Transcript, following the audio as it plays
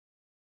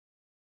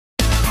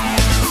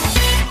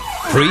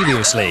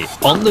Previously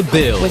on The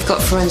Bill. We've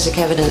got forensic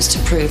evidence to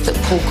prove that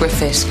Paul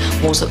Griffiths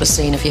was at the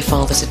scene of your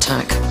father's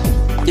attack.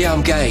 Yeah,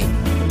 I'm gay.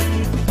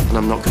 And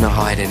I'm not going to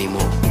hide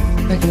anymore.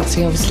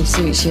 Pregnancy obviously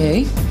suits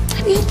you.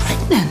 And you're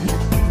pregnant?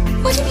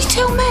 Why didn't you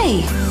tell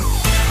me?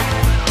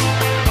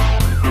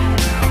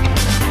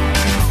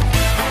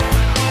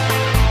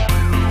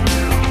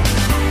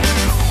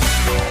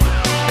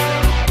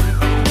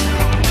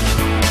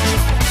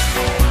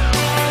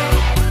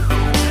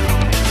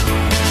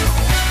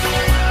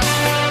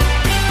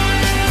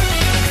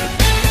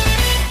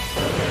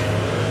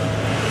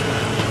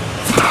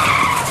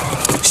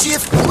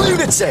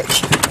 Lunatic!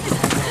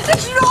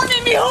 It's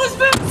running me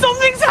husband!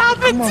 Something's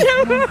happened to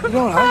him!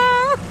 You're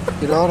alright.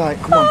 You're alright,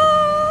 come on.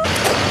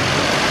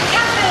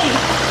 Kerry!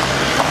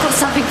 I've got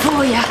something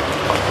for you.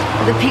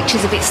 The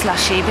picture's a bit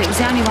slushy, but it was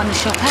the only one the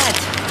shop had.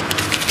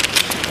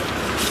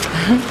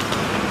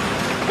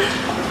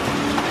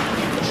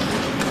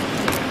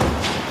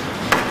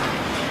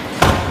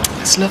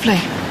 It's lovely.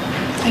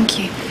 Thank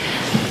you.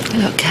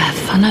 Look,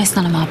 Kath, I know it's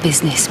none of my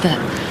business, but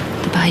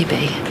the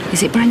baby,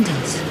 is it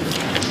Brendan's?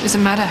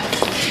 Doesn't matter.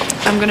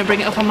 I'm going to bring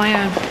it up on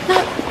my own.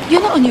 No,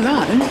 you're not on your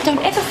own. Don't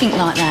ever think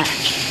like that.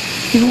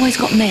 You've always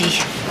got me.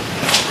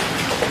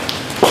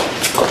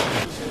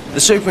 The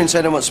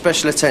superintendent wants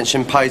special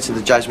attention paid to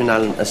the Jasmine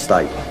Allen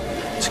estate.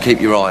 So keep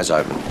your eyes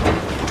open.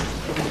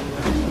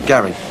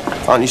 Gary,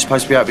 aren't you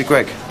supposed to be out with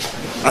Greg?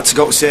 I had to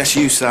go to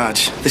CSU,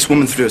 Sarge. This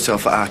woman threw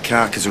herself at our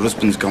car because her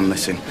husband's gone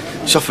missing.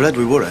 She's off her head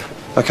with worry.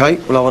 OK,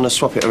 well, I want to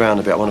swap it around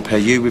a bit. I want to pair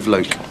you with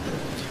Luke.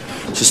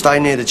 So stay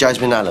near the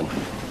Jasmine Allen.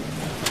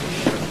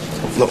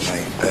 Look,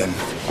 mate,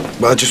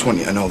 well, I just want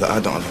you to know that I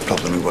don't have a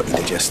problem with what you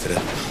did yesterday.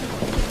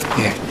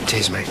 Yeah,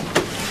 cheers, mate.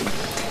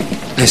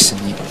 Listen,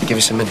 you give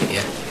us a minute,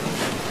 yeah?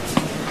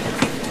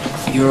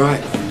 You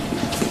alright?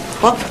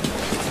 What?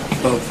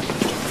 Well,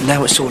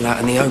 now it's all out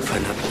in the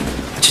open.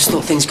 I just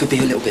thought things could be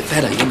a little bit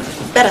better, you know?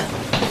 Better?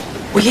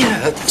 Well,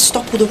 yeah,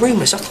 stop all the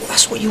rumours. I thought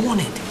that's what you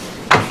wanted.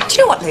 Do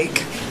you know what,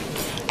 Luke?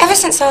 Ever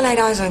since I laid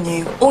eyes on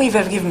you, all you've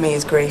ever given me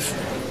is grief.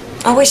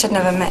 I wish I'd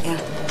never met you.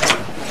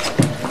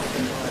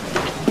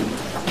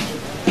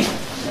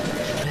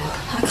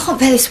 I can't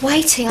bear this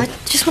waiting. I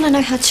just want to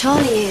know how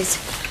Charlie is.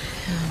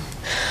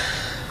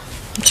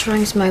 I'm trying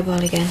his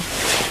mobile again.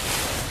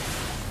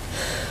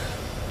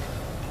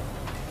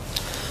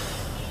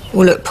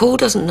 Well, look, Paul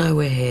doesn't know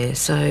we're here,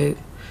 so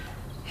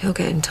he'll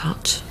get in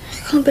touch.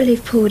 I can't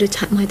believe Paul would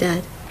attack my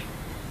dad.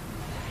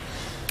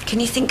 Can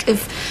you think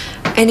of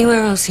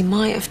anywhere else he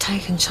might have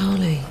taken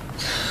Charlie?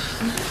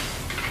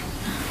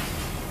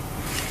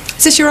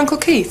 Is this your Uncle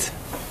Keith?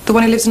 The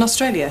one who lives in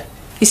Australia?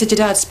 You said your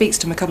dad speaks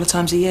to him a couple of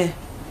times a year.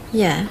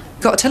 Yeah.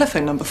 Got a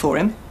telephone number for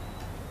him?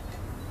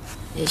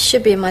 It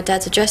should be in my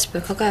dad's address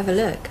book. I'll go have a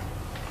look.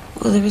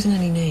 Well, there isn't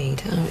any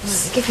need.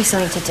 Give me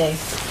something to do.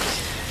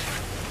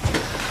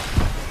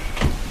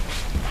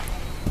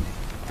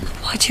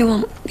 Why do you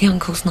want the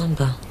uncle's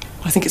number?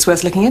 I think it's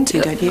worth looking into,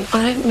 don't you?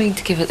 I don't mean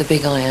to give it the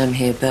big I am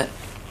here, but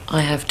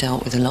I have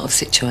dealt with a lot of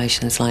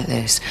situations like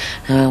this.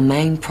 Now, our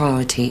main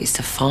priority is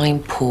to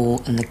find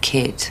Paul and the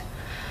kid.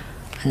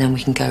 And then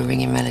we can go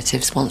ringing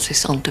relatives once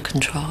it's under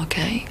control,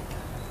 OK?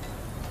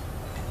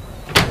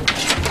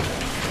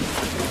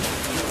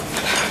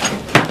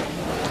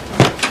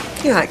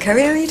 You alright,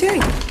 Kerry? How are you doing?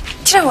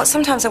 Do you know what?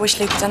 Sometimes I wish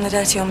Luke had done the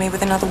dirty on me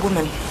with another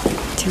woman.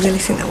 Do you really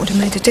think that would have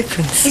made a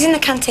difference? He's in the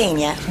canteen,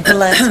 yeah?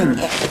 Blurting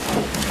it.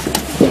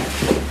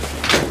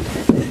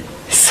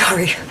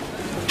 Sorry.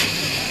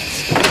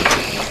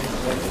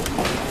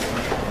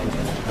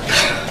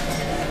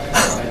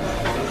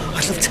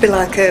 I'd love to be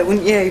like her,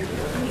 wouldn't you?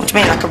 What do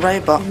you mean, like a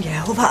robot?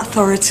 Yeah, all that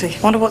authority.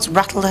 Wonder what's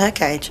rattled her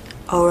cage.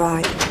 All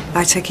right.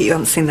 I take it you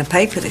haven't seen the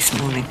paper this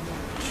morning.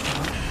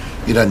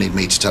 You don't need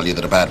me to tell you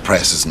that a bad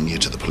press isn't new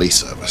to the police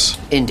service.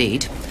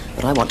 Indeed.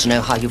 But I want to know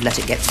how you've let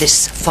it get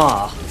this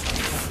far.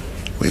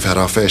 We've had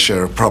our fair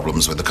share of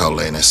problems with the Coal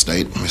Lane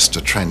estate.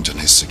 Mr. Trent and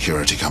his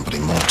security company,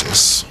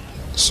 Mortis,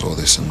 saw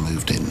this and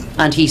moved in.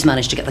 And he's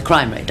managed to get the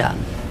crime rate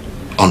down?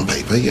 On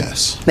paper,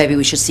 yes. Maybe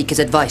we should seek his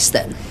advice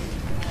then.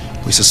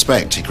 We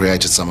suspect he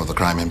created some of the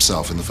crime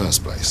himself in the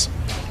first place.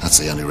 That's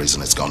the only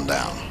reason it's gone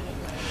down.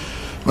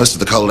 Most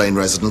of the Coal Lane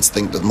residents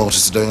think that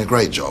Mortis is doing a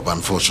great job.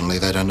 Unfortunately,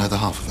 they don't know the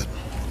half of it.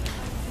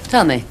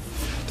 Tell me.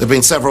 There have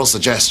been several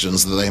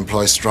suggestions that they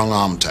employ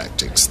strong-arm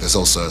tactics. There's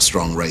also a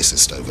strong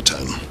racist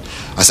overtone.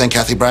 I sent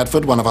Kathy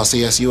Bradford, one of our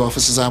CSU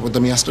officers, out with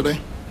them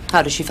yesterday.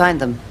 How did she find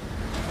them?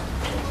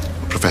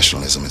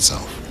 Professionalism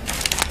itself.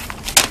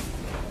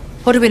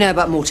 What do we know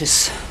about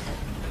Mortis?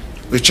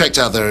 We've checked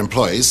out their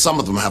employees. Some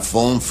of them have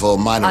fallen for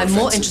minor I'm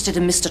offences. more interested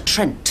in Mr.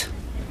 Trent.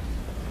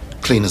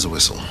 Clean as a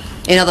whistle.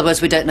 In other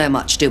words, we don't know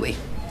much, do we?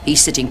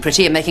 He's sitting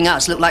pretty and making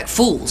us look like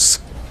fools.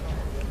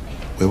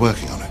 We're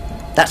working on it.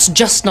 That's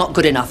just not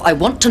good enough. I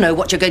want to know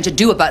what you're going to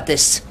do about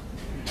this.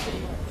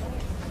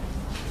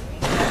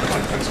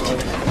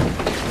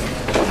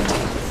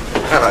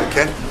 Hello,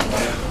 Ken.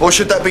 Or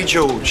should that be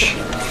George?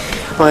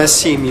 I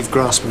assume you've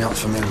grasped me up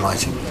for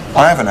moonlighting.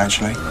 I haven't,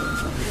 actually.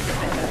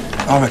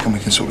 I reckon we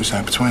can sort this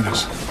out between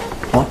us.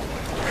 What?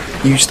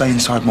 You stay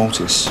inside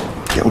Mortis.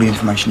 Get all the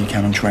information you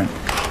can on Trent.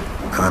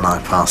 And then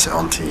I pass it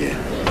on to you.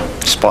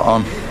 Spot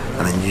on.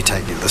 And then you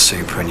take it to the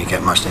super and you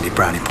get much needed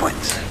brownie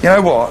points. You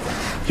know what?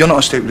 You're not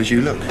as stupid as you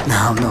look. No,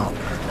 I'm not.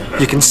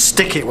 You can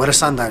stick it where the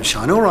sun don't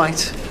shine, all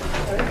right?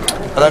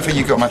 I don't think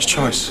you've got much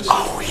choice.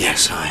 Oh,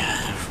 yes, I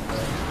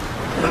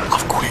have.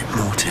 I've got it,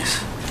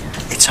 Mortis.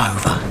 It's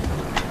over.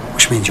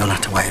 Which means you'll have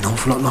to wait an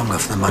awful lot longer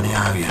for the money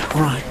I owe you,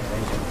 all right?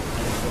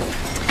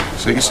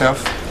 Suit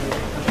yourself.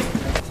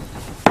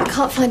 I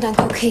can't find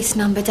Uncle Keith's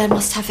number. Dad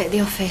must have it at the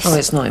office. Oh,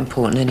 it's not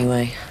important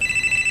anyway.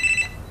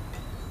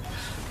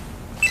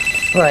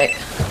 Right,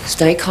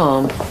 stay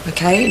calm,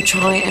 okay? And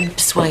try and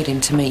persuade him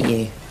to meet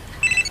you.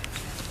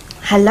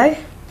 Hello?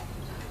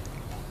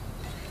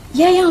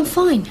 Yeah, I'm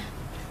fine.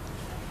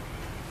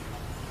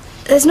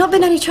 There's not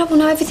been any trouble,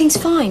 no, everything's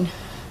fine.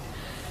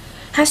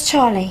 How's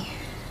Charlie?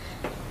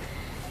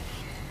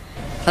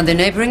 And the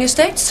neighbouring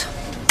estates?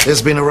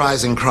 There's been a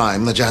rise in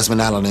crime, the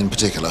Jasmine Allen in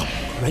particular.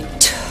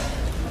 Great.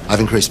 I've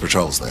increased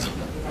patrols there.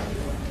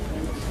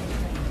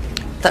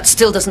 That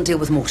still doesn't deal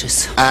with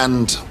Mortis.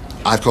 And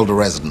I've called a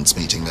residents'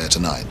 meeting there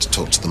tonight to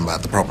talk to them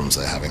about the problems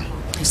they're having.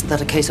 Isn't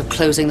that a case of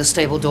closing the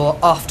stable door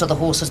after the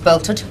horse has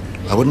belted?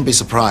 I wouldn't be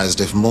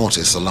surprised if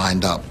Mortis are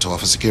lined up to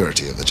offer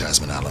security at the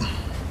Jasmine Allen.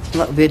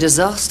 That would be a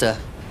disaster.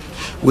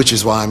 Which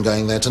is why I'm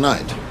going there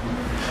tonight.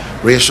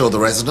 Reassure the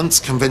residents,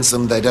 convince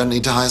them they don't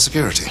need to hire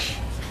security.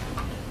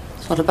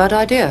 It's not a bad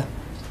idea.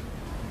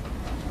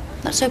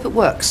 Let's hope it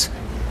works.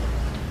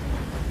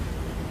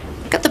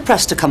 Get the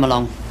press to come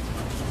along.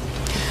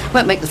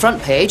 Won't make the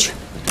front page.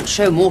 It'll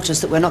show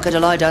Mortis that we're not going to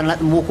lie down and let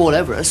them walk all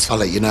over us. I'll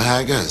let you know how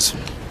it goes.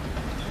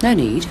 No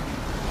need.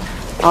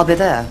 I'll be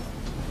there.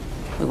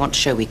 We want to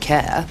show we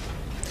care.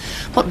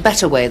 What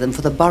better way than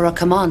for the borough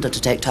commander to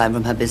take time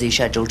from her busy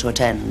schedule to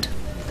attend?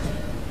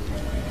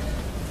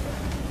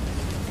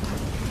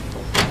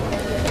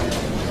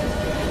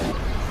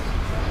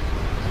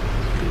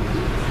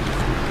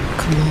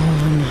 Come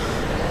on.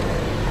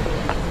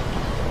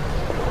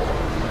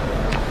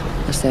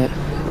 That's it.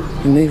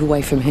 Move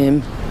away from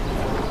him.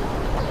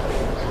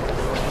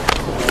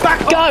 Back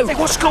go! Hey,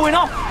 what's going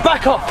on?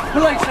 Back up!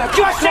 Relax now.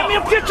 You set me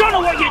up, you don't know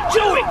what you're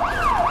doing!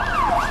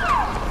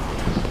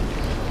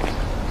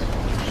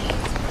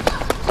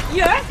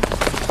 Yeah?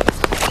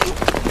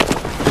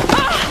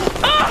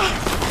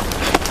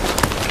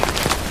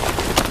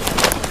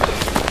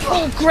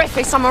 Oh,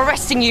 Griffiths, I'm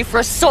arresting you for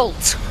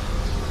assault.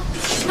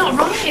 It's not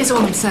right, is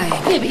all I'm saying.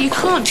 Yeah, but you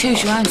can't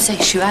choose your own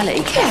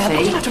sexuality, Kathy. Yeah,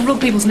 but you have to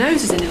rub people's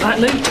noses in it like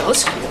Luke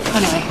does.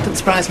 Anyway, Doesn't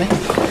surprise me.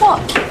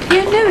 what?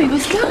 You knew he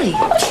was gay.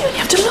 Well, you only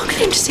have to look at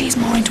him to see he's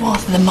more into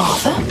Arthur than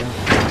Martha.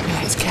 No,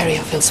 it's Kerry I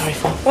feel sorry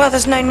for. Well,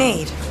 there's no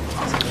need.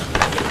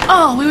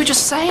 Oh, we were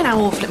just saying how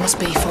awful it must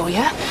be for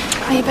you.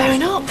 Are you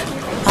bearing up?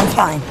 I'm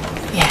fine.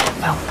 Yeah,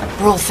 well,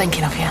 we're all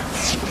thinking of you.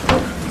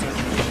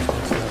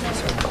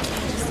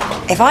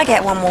 If I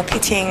get one more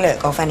pitying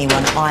look off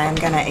anyone, I am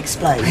going to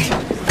explode.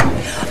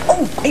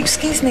 Oh,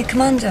 excuse me,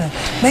 Commander.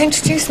 May I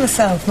introduce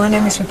myself? My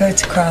name is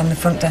Roberta Crowe. I'm the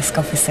front desk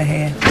officer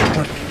here.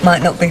 But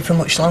might not be for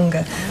much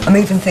longer. I'm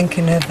even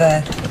thinking of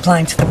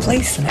applying to the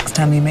police. The next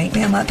time you meet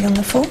me, I might be on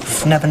the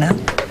force. Never know.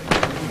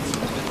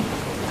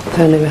 If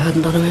only we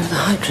hadn't done away with the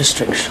height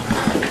restriction.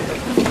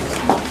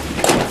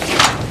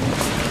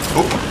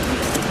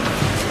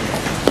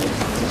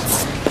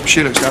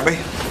 She looks happy.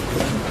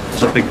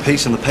 There's a big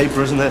piece in the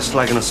paper, isn't there,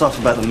 slagging us off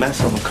about the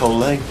mess on the coal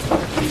lane.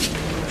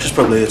 She's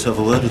probably here to have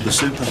a word with the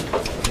super.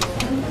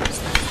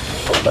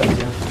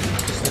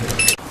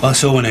 Well,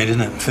 that's all we need,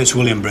 isn't it?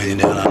 Fitzwilliam breathing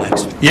down our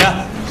necks.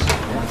 Yeah?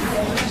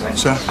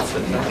 Sir?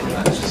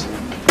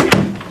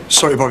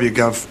 Sorry to bother you,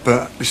 Gov,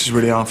 but this is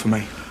really hard for me.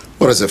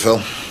 What is it, Phil?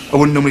 I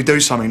wouldn't normally do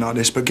something like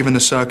this, but given the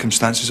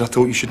circumstances, I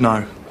thought you should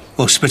know.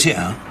 Well, spit it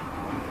out.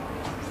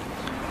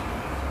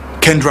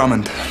 Ken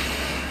Drummond.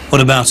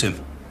 What about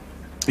him?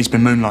 He's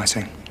been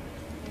moonlighting.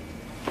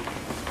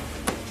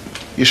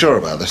 You sure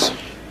about this?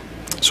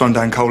 Saw him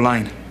down Coal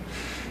Lane.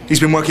 He's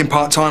been working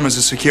part-time as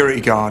a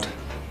security guard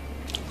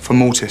for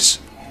Mortis.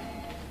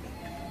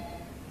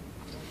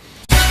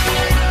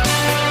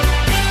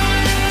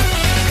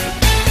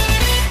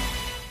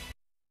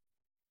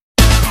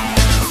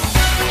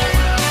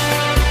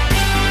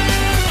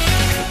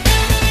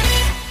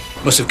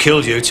 Must have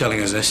killed you telling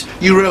us this.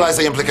 You realise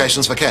the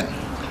implications for Ken?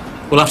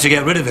 We'll have to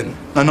get rid of him.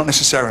 No, not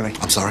necessarily.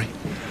 I'm sorry?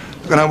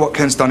 Look, I know what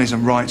Ken's done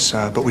isn't right,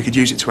 sir, but we could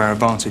use it to our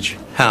advantage.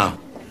 How?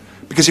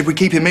 Because if we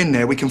keep him in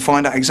there, we can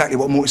find out exactly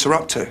what Mortis are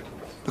up to.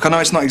 Look, I know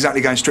it's not exactly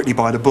going strictly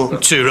by the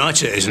book. Too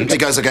right it isn't. It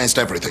goes against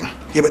everything.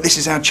 Yeah, but this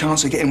is our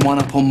chance of getting one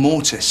up on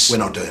Mortis. We're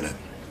not doing it.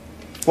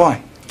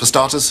 Why? For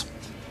starters,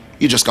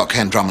 you just got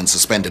Ken Drummond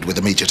suspended with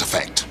immediate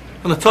effect.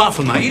 And apart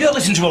from that, you don't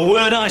listen to a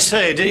word I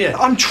say, do you?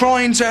 I'm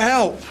trying to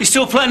help. You're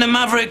still playing the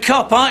maverick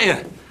cop, aren't you?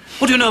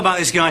 What do you know about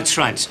this guy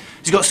Trent?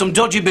 He's got some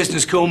dodgy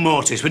business called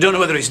Mortis. We don't know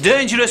whether it's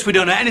dangerous, we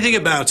don't know anything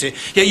about it.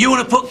 Yet you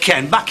want to put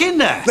Ken back in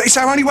there. It's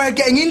our only way of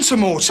getting into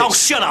Mortis. Oh,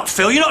 shut up,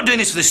 Phil. You're not doing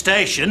this for the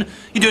station.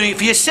 You're doing it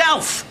for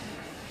yourself.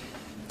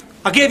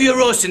 I gave you a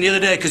roasting the other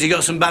day because you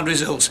got some bad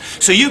results.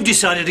 So you've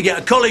decided to get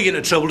a colleague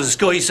into trouble to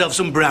score yourself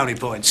some brownie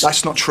points.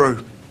 That's not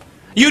true.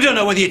 You don't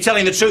know whether you're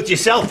telling the truth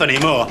yourself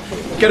anymore.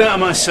 Get out of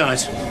my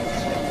sight.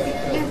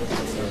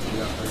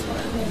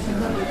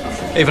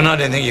 Even I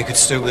didn't think you could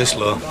stoop this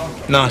low.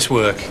 Nice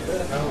work.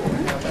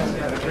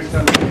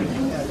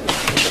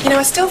 You know,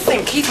 I still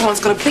think Keith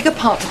Holland's got a bigger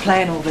part to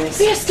play in all this.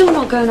 But you're still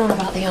not going on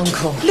about the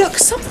uncle. Look,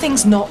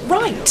 something's not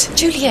right.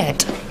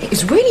 Juliet, it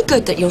is really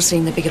good that you're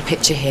seeing the bigger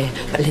picture here,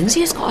 but Lindsay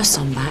has got her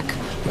son back.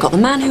 We've got the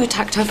man who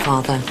attacked her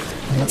father.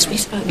 And once we've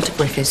spoken to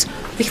Griffiths,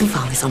 we can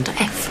file this under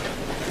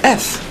F.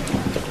 F?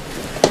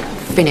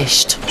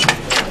 Finished.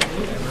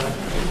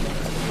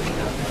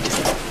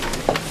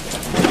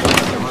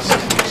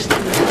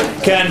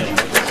 Ken.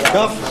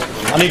 Guff.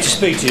 I need to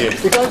speak to you.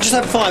 You can't just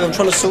have 5. I'm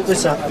trying to sort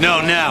this out. No,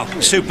 now.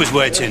 Super's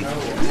waiting.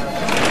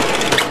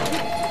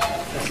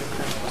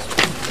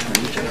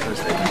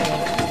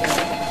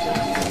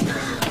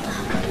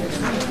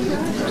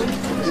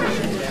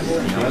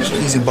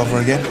 Easy bother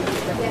again.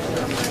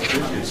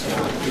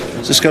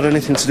 Has this got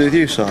anything to do with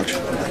you, Sarge?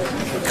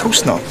 Of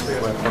course not.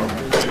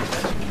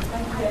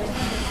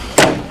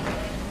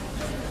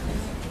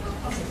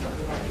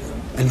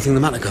 Anything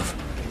the matter, Gov?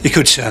 You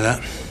could say that.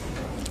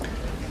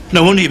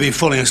 No wonder you've been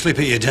falling asleep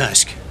at your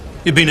desk.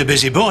 You've been a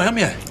busy boy, haven't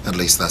you? At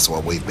least that's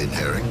what we've been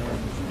hearing.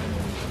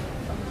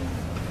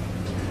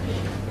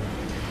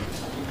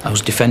 I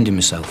was defending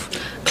myself.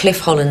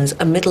 Cliff Holland's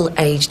a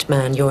middle-aged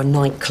man. You're a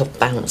nightclub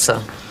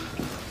bouncer.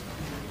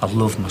 I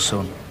love my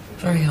son.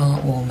 Very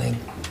heartwarming.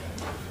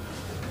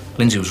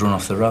 Lindsay was run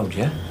off the road,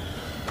 yeah?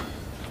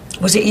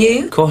 Was it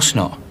you? Of course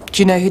not.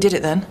 Do you know who did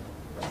it then?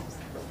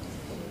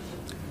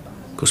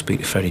 Go speak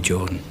to Freddie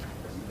Jordan.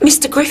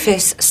 Mr.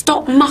 Griffiths,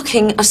 stop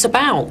mucking us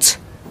about.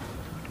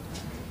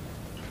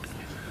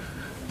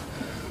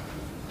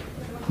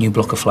 New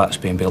block of flats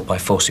being built by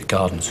Fawcett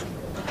Gardens.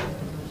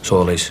 That's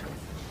all is.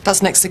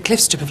 That's next to Cliff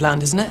strip of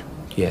land, isn't it?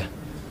 Yeah.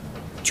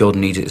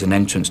 Jordan needs it as an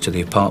entrance to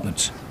the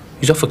apartments.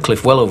 He's offered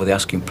Cliff well over the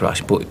asking price,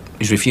 but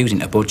he's refusing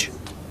to budge.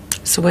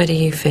 So where do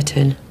you fit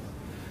in?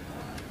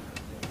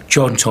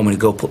 Jordan told me to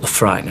go put the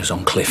frighteners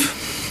on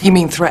Cliff. You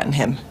mean threaten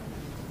him?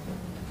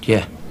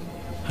 Yeah.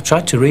 I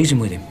tried to reason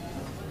with him.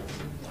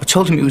 I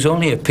told him it was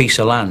only a piece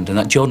of land and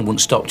that Jordan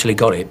wouldn't stop till he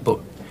got it, but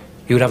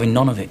he would have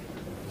none of it.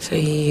 So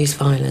you use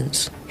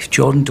violence? If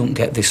Jordan don't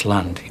get this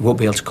land, he won't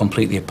be able to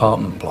complete the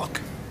apartment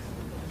block.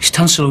 He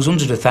stands to lose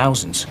hundreds of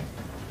thousands.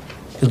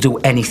 He'll do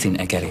anything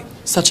to get it.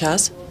 Such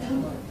as?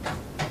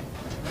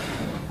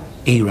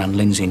 He ran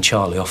Lindsay and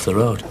Charlie off the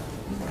road.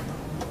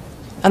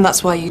 And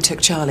that's why you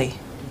took Charlie?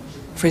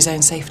 For his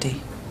own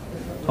safety?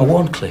 I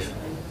warned Cliff.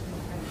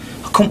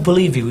 I couldn't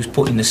believe he was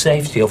putting the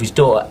safety of his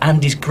daughter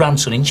and his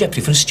grandson in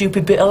jeopardy for a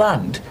stupid bit of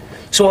land.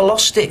 So I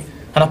lost it,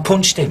 and I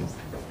punched him.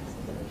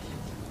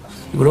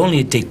 He were only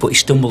a dig, but he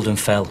stumbled and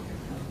fell.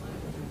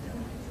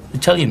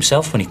 He'll tell you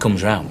himself when he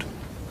comes round.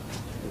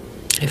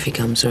 If he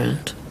comes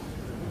around.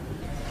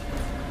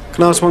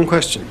 Can I ask one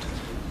question?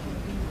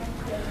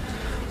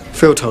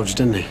 Phil told you,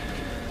 didn't he?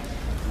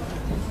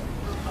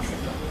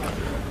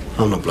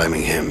 I'm not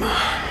blaming him.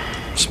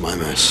 It's my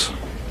mess.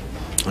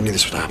 I knew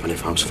this would happen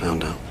if I was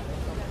found out.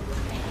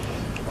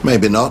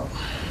 Maybe not.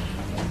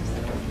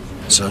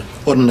 So?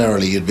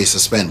 Ordinarily, you'd be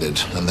suspended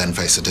and then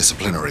face a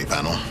disciplinary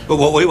panel. But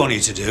what we want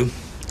you to do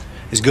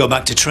is go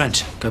back to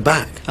Trent. Go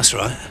back? That's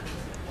right.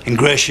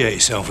 Ingratiate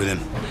yourself with him.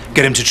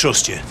 Get him to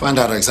trust you. Find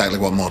out exactly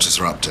what Mortis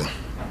are up to.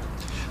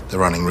 They're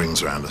running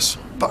rings around us.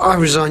 But I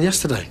resigned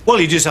yesterday. Well,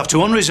 you just have to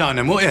unresign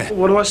him, won't you?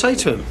 What do I say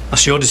to him?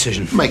 That's your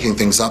decision. Making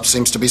things up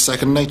seems to be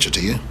second nature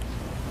to you.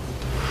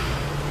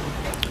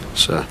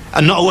 Sir.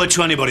 And not a word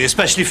to anybody,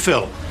 especially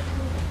Phil.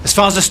 As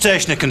far as the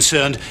station are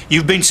concerned,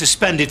 you've been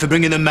suspended for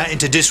bringing the Met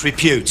into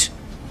disrepute.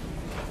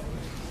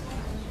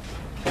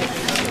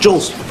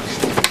 Jules.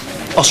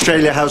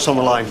 Australia House on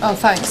the line. Oh,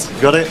 thanks.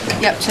 Got it?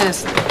 Yep,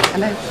 cheers.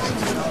 Hello.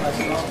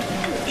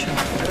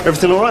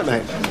 Everything all right,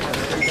 mate?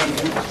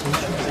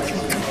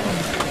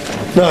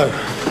 No,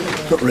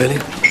 not really.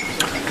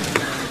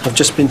 I've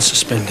just been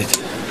suspended.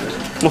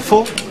 What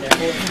for?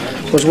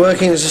 I was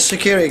working as a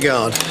security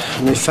guard,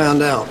 and they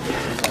found out.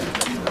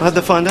 How'd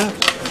they find out?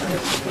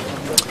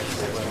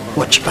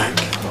 Watch your back.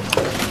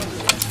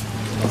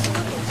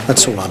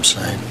 That's all I'm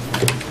saying.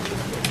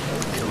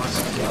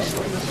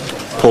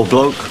 Poor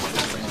bloke.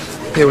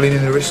 Yeah, well, he knew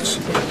the risks.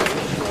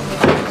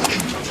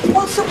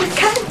 What's up with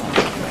Ken?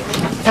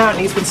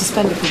 Apparently he's been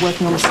suspended for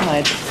working on the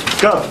side.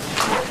 Go.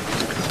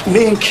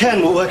 Me and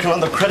Ken were working on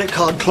the credit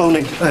card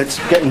cloning. It's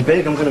getting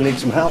big. I'm going to need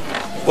some help.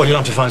 Well, you'll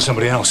have to find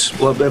somebody else.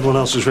 Well, everyone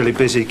else was really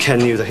busy. Ken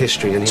knew the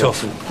history and he...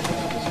 Tough.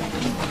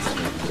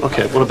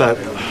 OK, what about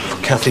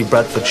Kathy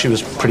Bradford? She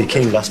was pretty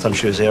keen last time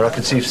she was here. I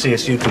could see if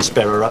CSU can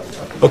spare her up.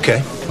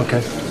 OK.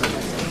 OK.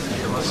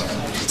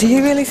 Do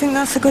you really think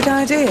that's a good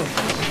idea?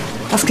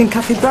 Asking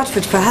Kathy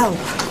Bradford for help?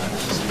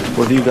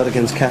 What have you got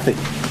against Kathy?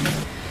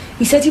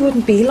 He said he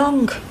wouldn't be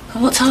long.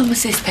 What time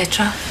was this,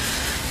 Petra?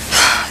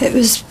 It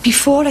was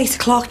before 8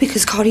 o'clock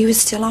because Kerry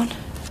was still on.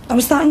 I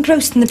was that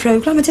engrossed in the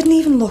programme I didn't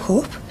even look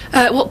up.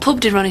 What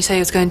pub did Ronnie say he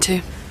was going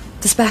to?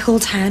 The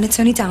Speckled Hen, it's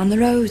only down the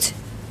road.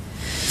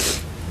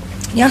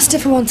 He asked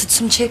if I wanted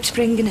some chips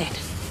bringing in.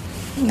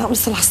 And that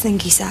was the last thing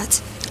he said.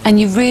 And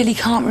you really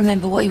can't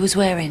remember what he was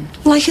wearing?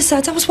 Like I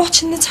said, I was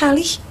watching the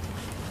telly.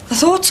 I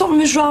thought something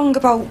was wrong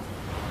about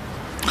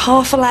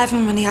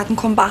 11:30 when he hadn't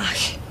come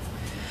back.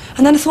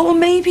 And then I thought, well,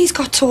 maybe he's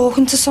got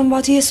talking to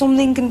somebody or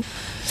something. And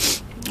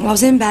well, I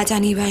was in bed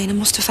anyway, and I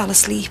must have fell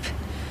asleep.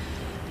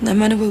 And then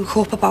when I woke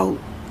up about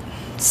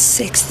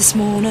 6 this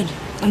morning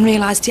and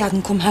realised he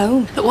hadn't come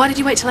home. But why did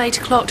you wait till 8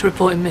 o'clock to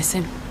report him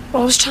missing?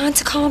 Well, I was trying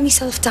to calm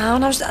myself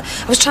down. I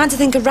was trying to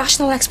think of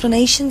rational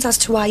explanations as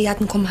to why he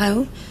hadn't come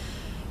home.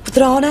 But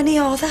there aren't any,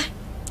 are there?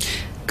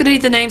 Could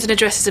need the names and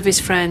addresses of his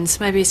friends.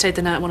 Maybe he stayed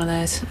the night at one of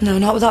theirs. No,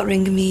 not without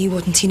ringing me, he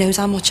wouldn't. He knows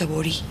how much I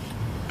worry.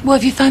 Well,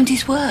 have you found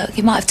his work?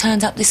 He might have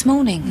turned up this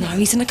morning. No,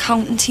 he's an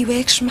accountant. He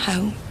works from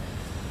home.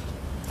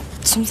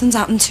 Something's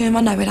happened to him,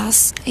 I know it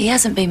has. He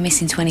hasn't been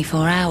missing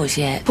 24 hours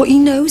yet. But he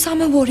knows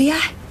I'm a worrier.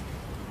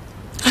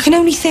 I can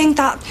only think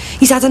that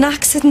he's had an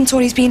accident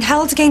or he's been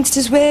held against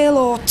his will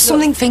or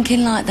something. Look,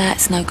 thinking like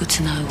that's no good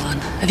to no one.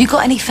 Have you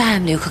got any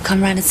family who could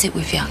come round and sit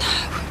with you?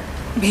 No.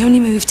 We only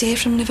moved here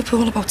from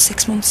Liverpool about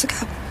 6 months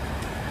ago.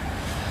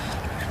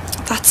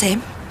 That's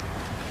him.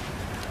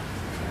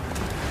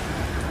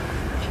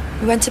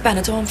 We went to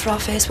Benidorm for our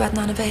first wedding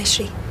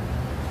anniversary.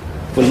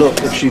 Well,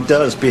 look, if she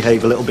does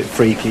behave a little bit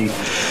freaky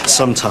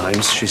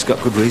sometimes, she's got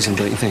good reason,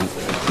 don't you think?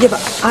 Yeah,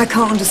 but I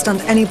can't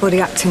understand anybody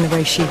acting the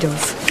way she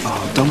does.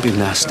 Oh, don't be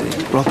nasty.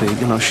 Robbie,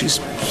 you know,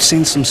 she's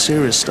seen some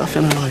serious stuff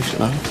in her life, you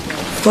know.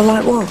 Well,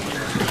 like what?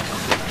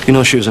 You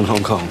know she was in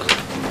Hong Kong.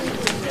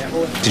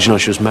 Did you know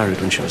she was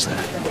married when she was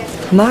there?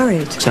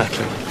 Married?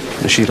 Exactly.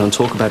 And she don't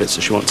talk about it,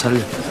 so she won't tell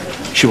you.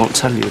 She won't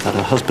tell you that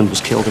her husband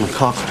was killed in a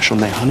car crash on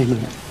their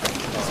honeymoon.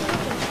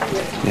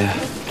 Yeah.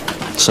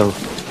 So,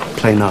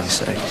 play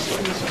nice, eh?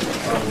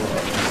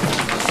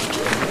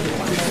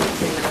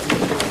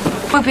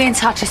 We'll be in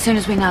touch as soon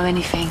as we know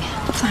anything.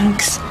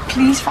 Thanks.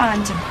 Please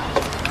find him.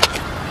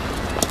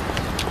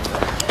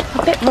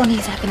 I bet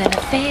Ronnie's having an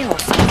affair or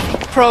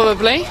something.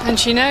 Probably, and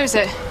she knows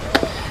it.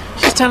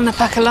 She's telling a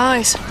pack of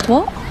lies.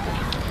 What?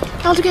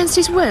 Held against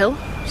his will?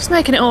 She's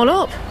making it all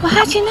up. Well,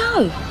 how do you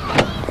know?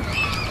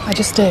 I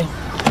just do.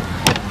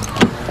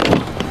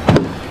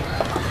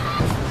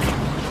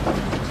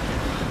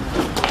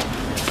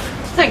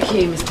 Thank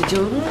you, Mr.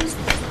 Jordan.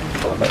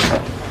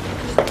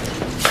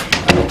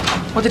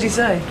 What did he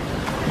say?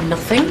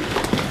 Nothing.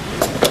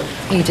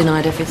 He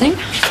denied everything.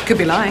 Could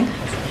be lying.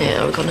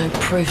 Yeah, we've got no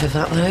proof of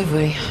that, though, have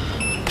we?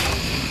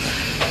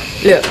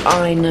 Look,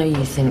 I know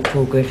you think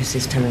Paul Griffiths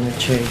is telling the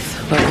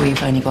truth, but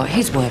we've only got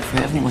his word for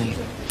it, haven't we?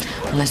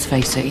 And let's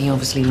face it, he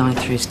obviously lied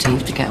through his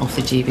teeth to get off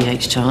the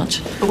GBH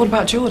charge. But what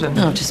about Jordan?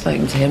 No, I've just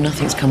spoken to him.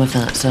 Nothing's come of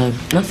that, so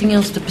nothing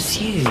else to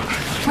pursue.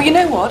 Well, you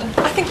know what?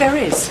 I think there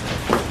is.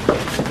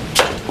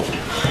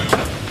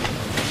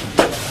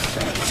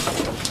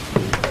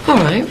 All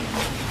right.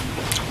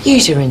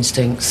 Use your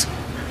instincts.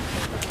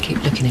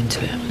 Keep looking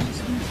into it.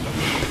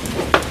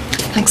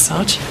 Thanks,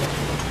 Sarge.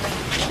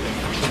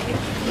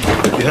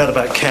 You heard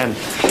about Ken?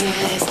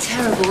 Yeah, it's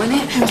terrible, isn't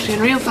it? He must be in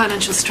real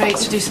financial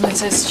straits to do something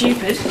so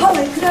stupid.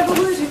 Holly, could I have a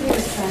word with you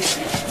this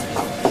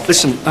time?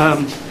 Listen,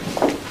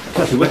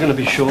 Kathy, we're going to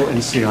be short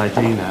in CID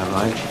now,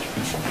 right?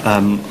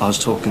 I was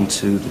talking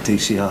to the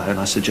DCI and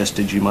I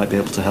suggested you might be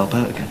able to help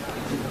out again.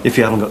 If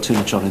you haven't got too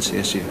much on in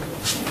CSU.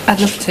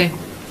 I'd love to.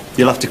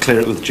 You'll have to clear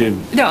it with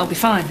Jim. No, I'll be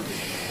fine.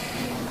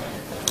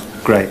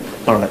 Great.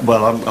 All right,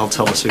 well, I'll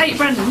tell the super. Hey,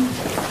 Brandon.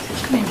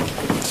 Come in.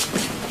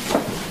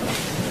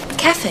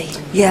 Kathy?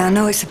 Yeah, I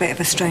know it's a bit of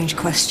a strange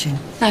question.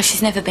 No,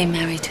 she's never been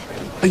married.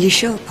 Are you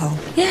sure, Paul?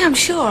 Yeah, I'm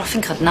sure. I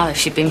think I'd know if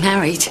she'd been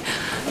married.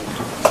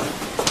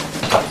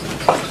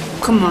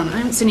 Come on, I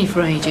haven't seen you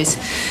for ages.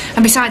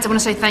 And besides, I want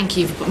to say thank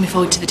you for putting me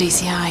forward to the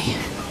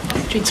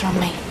DCI. Drinks are on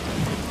me.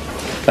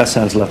 That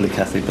sounds lovely,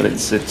 Kathy, but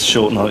it's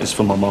short notice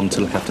for my mum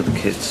to look after the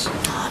kids.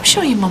 Oh, I'm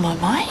sure your mum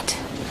won't mind.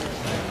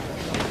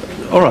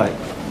 All right,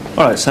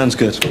 sounds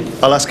good.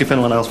 I'll ask if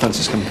anyone else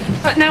fancies coming.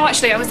 But no,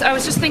 actually, I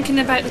was just thinking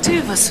about the two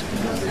of us.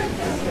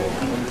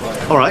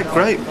 All right,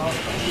 great.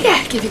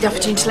 Yeah, give you the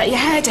opportunity to let your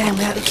hair down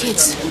without the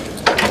kids.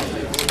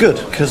 Good,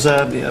 because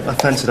yeah, I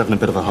fancied having a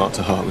bit of a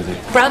heart-to-heart with you.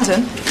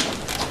 Brandon?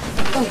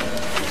 Oh,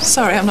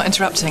 sorry, I'm not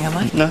interrupting, am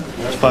I? No,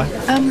 it's fine.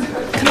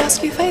 Can I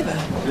ask you a favour?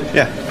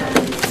 Yeah.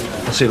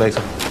 I'll see you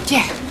later.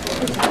 Yeah.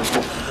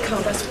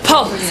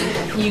 Paul,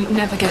 you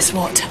never guess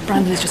what.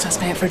 Brandon has just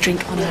asked me out for a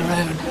drink on her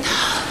own.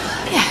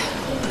 Yeah,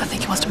 I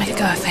think he wants to make a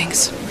go of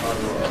things.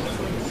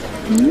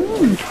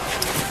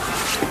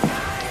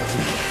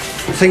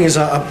 The thing is,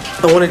 I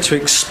wanted to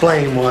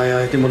explain why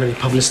I didn't want any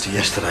publicity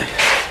yesterday.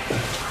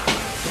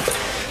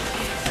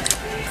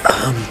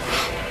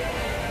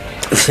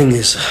 The thing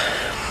is,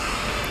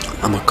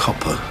 I'm a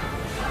copper.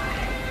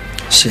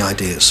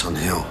 CID at Sun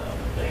Hill.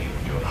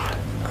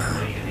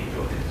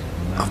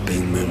 I've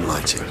been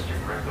moonlighting.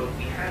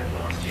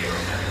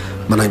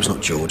 My name's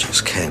not George,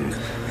 it's Ken.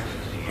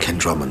 Ken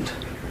Drummond.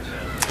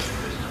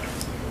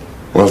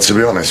 Well, to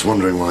be honest,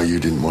 wondering why you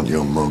didn't want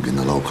your mug in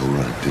the local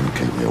rag didn't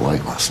keep me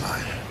awake last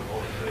night.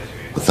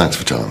 But thanks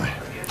for telling me.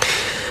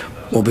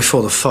 Well,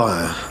 before the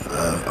fire,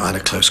 I had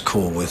a close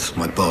call with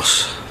my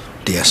boss,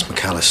 D.S.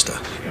 McAllister.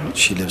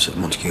 She lives at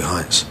Montague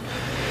Heights.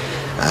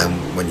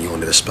 And when you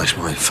wanted to splash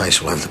my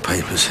face all over the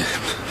papers,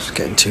 it was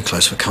getting too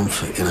close for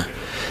comfort, you know.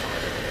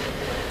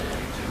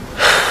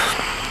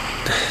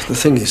 The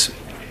thing is,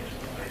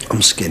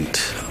 I'm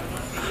skint.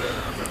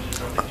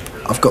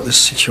 I've got this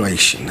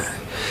situation.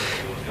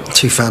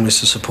 2 families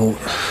to support.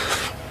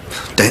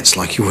 Debts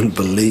like you wouldn't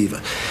believe.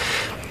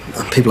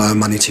 People I owe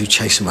money to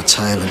chasing my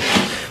tail and...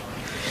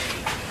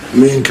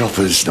 Me and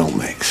coppers don't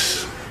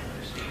mix.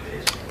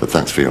 But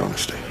thanks for your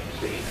honesty.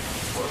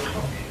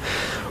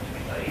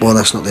 Well,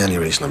 that's not the only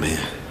reason I'm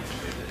here.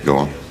 Go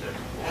on.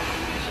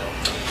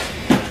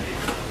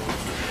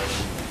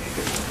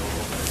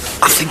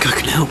 I think I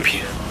can help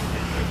you.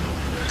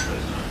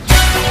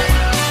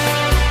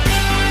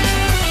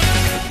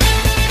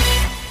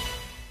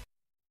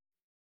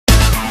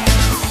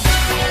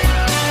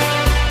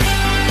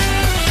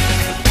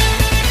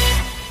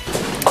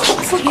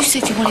 I thought you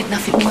said you wanted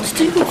nothing more to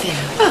do with him.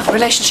 Well,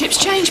 relationships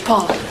change,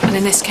 Paul. And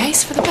in this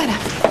case, for the better.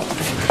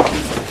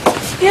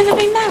 You ever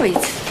been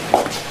married?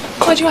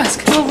 Why'd you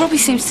ask? Well, Robbie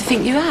seems to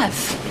think you have.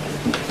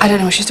 I don't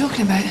know what she's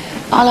talking about.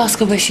 I'll ask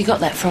her where she got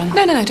that from.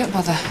 No, don't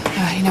bother.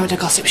 You know what a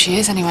gossip she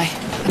is, anyway.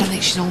 I don't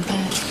think she's all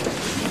bad.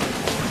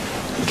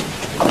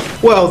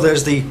 Well,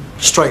 there's the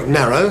straight and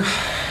narrow,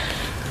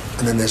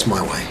 and then there's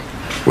my way.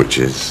 Which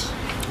is?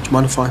 Do you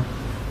mind if I...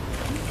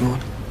 You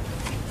mind?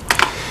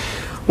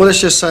 Well,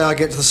 let's just say I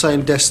get to the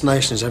same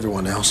destination as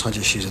everyone else. I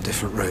just use a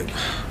different route.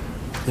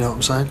 You know what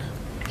I'm saying?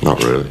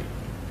 Not really.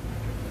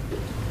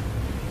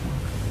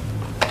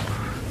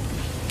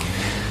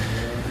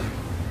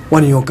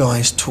 One of your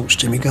guys torched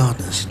Jimmy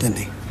Gardner's, didn't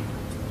he?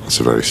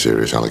 That's a very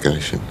serious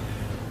allegation.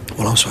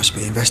 Well, I'm supposed to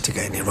be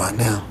investigating it right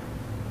now.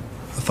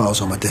 The file's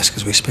on my desk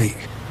as we speak.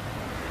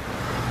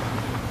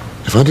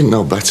 If I didn't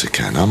know better,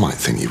 Ken, I might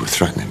think you were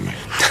threatening me.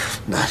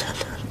 No,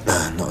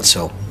 not at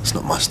all. It's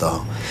not my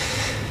style.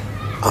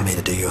 I'm here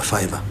to do you a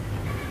favour.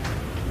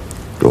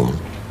 Go on.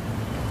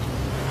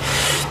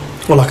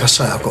 Well, like I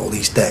say, I've got all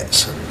these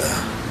debts,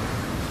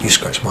 and you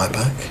scratch my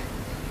back.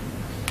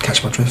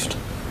 Catch my drift?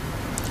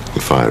 The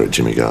fire at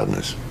Jimmy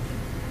Gardner's.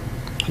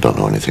 I don't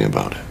know anything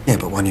about it. Yeah,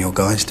 but one of your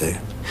guys do.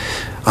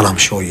 And I'm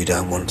sure you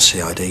don't want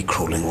CID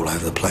crawling all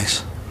over the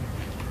place.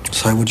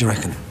 So, what do you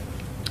reckon?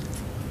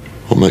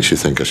 What makes you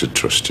think I should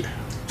trust you?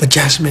 The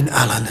Jasmine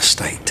Allen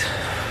estate.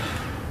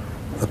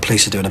 The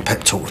police are doing a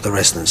pep talk with the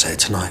residents there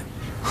tonight.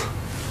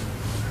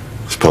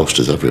 There's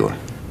posters everywhere.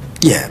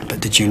 Yeah, but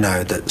did you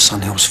know that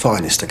Sunhill's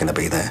finest are going to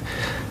be there?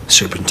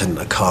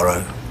 Superintendent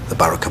Acaro, the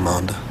borough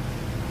commander.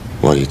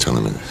 Why are you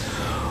telling me this?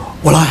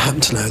 Well, I happen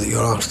to know that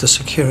you're after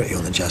security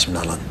on the Jasmine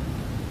Allen.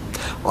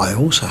 I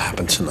also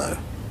happen to know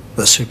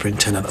that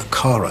Superintendent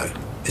Acaro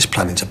is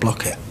planning to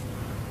block it.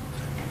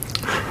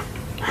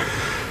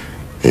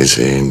 Is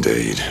he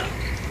indeed?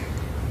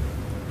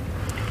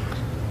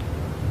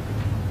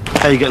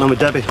 How are you getting on with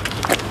Debbie?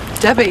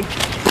 Debbie?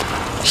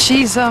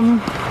 She's,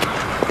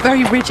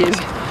 very rigid.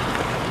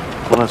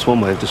 Well, that's one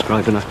way of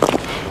describing her.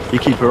 You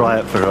keep your eye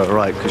out for her, all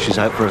right, because she's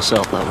out for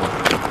herself, that one.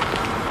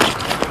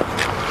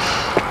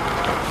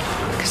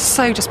 Could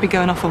so just be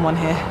going off on one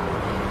here.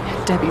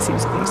 Debbie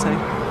seems to think so.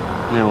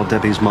 Yeah, well,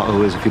 Debbie's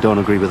motto is, if you don't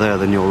agree with her,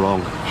 then you're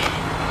wrong.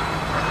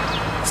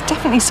 There's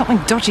definitely something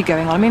dodgy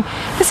going on. I mean,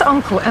 this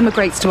uncle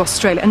emigrates to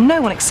Australia, and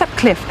no one except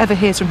Cliff ever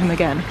hears from him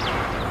again.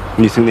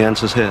 And you think the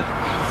answer's here?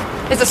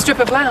 It's a strip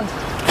of land.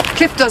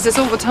 Cliff does this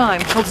all the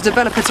time, holds a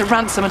developer to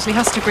ransom until he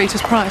has to agree to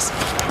his price.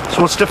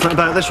 So what's different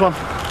about this one?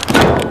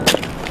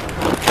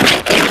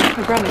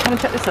 Oh, Brandon, come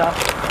and check this out.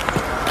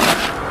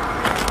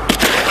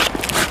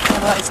 Oh,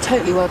 right, it's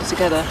totally welded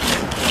together.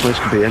 Well, this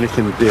could be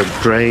anything. It would be a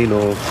drain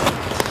or...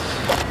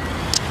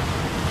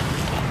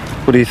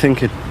 What are you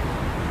thinking?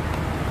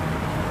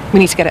 We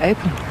need to get it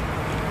open.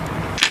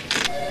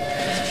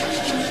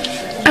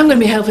 I'm going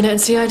to be helping out in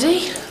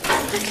CID.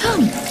 How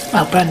come?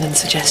 Well, Brandon's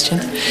suggestion.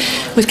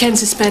 With Ken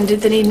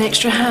suspended, they need an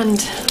extra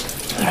hand.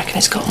 I reckon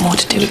it's got more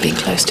to do with being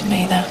close to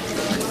me, though.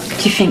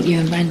 Do you think you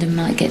and Brandon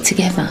might get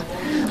together?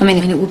 I mean,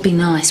 it would be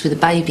nice with a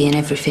baby and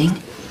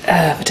everything.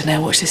 I don't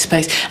know, watch this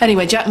space.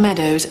 Anyway, Jack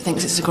Meadows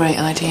thinks it's a great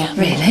idea.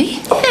 Really?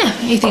 Yeah,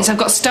 he thinks I've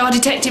got Star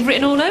Detective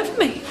written all over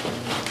me.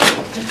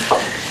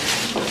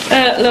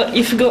 Look,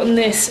 you've forgotten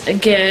this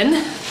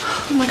again.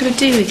 What am I going to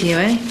do with you,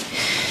 eh?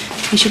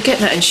 You should get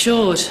that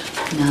insured.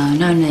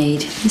 No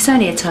need. It's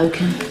only a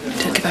token.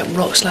 Don't give out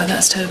rocks like that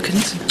as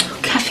tokens.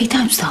 Kathy,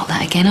 don't start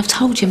that again. I've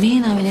told you, me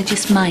and Owen are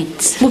just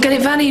mates. We'll get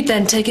it valued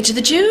then, take it to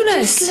the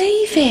jewellers. Just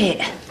leave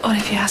it. Well,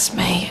 if you ask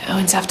me,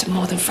 Owen's after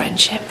more than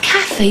friendship.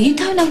 Kathy, you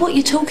don't know what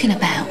you're talking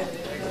about.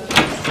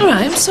 All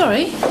right, I'm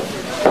sorry.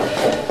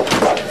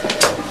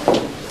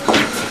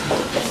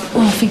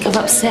 Oh, I think I've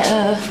upset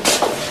her.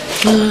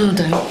 Oh,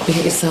 don't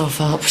beat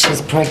yourself up.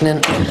 She's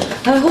pregnant.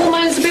 Her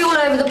hormones will be all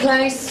over the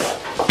place.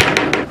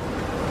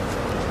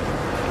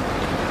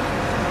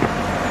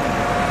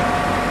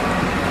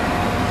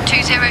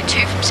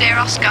 202 from Zero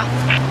Oscar.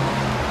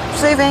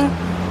 Receiving.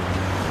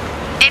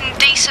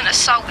 Indecent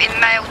assault in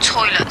male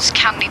toilets,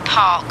 Canley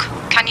Park.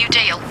 Can you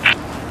deal?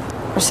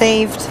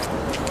 Received.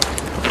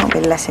 Can't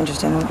Can't be less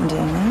interested in what I'm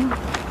doing now.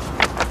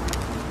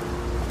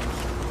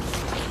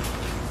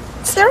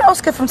 Is there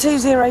Oscar from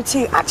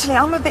 202? Actually,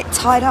 I'm a bit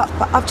tied up,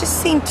 but I've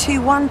just seen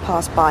 21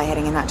 pass by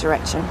heading in that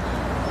direction.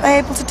 Are they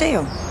able to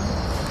deal?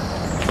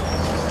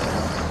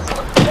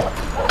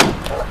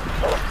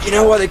 You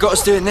know why they got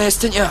us doing this,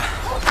 didn't you?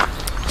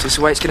 Is this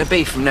the way it's going to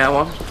be from now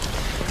on?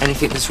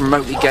 Anything that's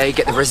remotely gay,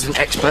 get the resident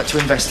expert to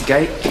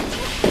investigate.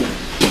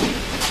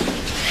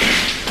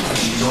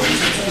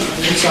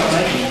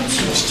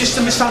 It's just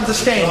a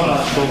misunderstanding.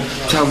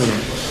 Well, tell me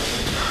then.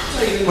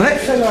 Well,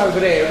 that fellow over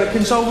there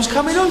reckons I was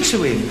coming on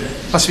to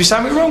him. Must be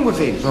something wrong with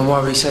him. Well, why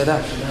would he say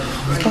that?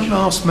 Don't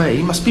ask me.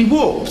 He must be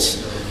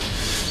warped.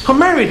 I'm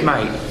married,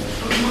 mate.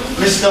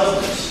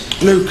 Mr.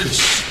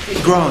 Lucas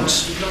Grant.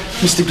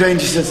 Mr.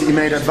 Granger says that you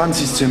made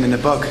advances to him in the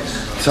bog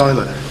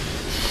toilet.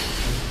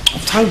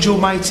 I've told your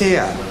mate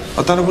here.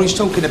 I don't know what he's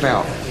talking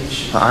about.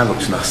 That eye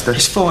looks nasty.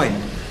 It's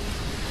fine.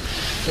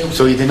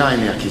 So you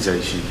denying the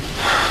accusation?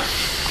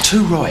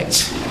 Too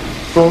right.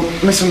 Well,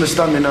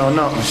 misunderstanding or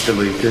not, Mr.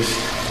 Lucas,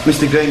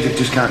 Mr. Granger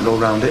just can't go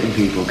around hitting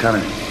people, can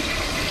he?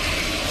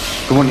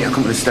 I want you to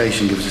come to the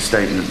station and give us a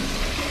statement.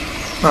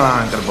 No,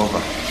 I ain't gonna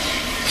bother.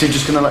 So you're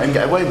just gonna let him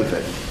get away with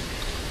it?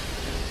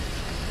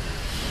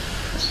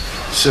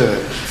 Sir,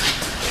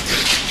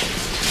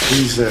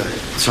 these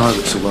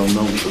toilets are well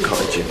known for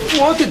cottaging.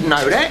 Well, I didn't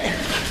know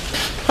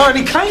that. I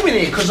only came in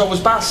here because I was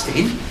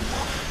busting.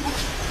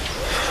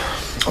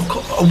 I've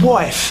got a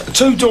wife,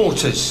 2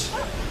 daughters.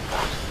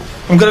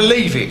 I'm going to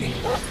leave it.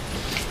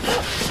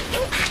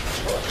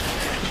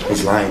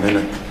 He's lying,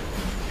 isn't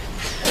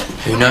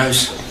he? Who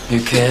knows? Who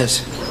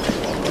cares?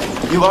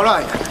 You all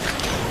right?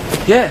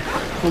 Yeah.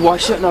 Well, why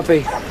shouldn't I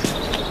be?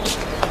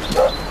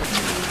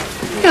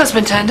 Your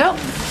husband turned up?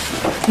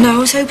 No, I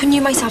was hoping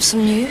you might have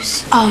some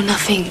news. Oh,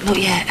 nothing. Not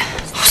yet.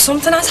 Oh,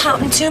 something has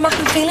happened to him. I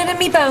can feel it in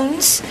me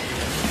bones.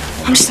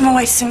 I'm just on my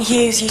way to St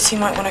Hugh's. You two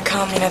might want to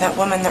come. You know that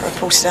woman that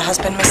reported her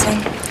husband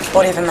missing?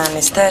 Body of a man in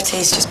his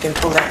 30s, just been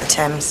pulled out of the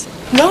Thames.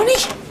 Ronnie?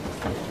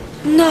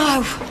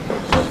 No.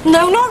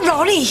 No, not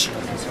Ronnie.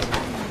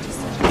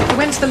 We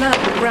went to the lab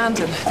with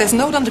Brandon. There's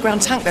an old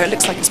underground tank there. It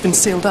looks like it's been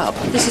sealed up.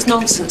 This is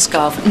nonsense,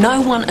 Gov.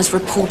 No one has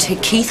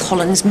reported Keith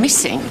Holland's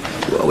missing.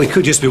 Well, we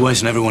could just be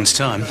wasting everyone's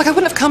time. Like, I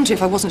wouldn't have come to you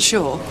if I wasn't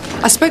sure.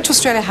 I spoke to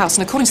Australia House,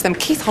 and according to them,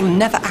 Keith Holland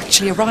never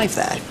actually arrived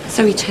there.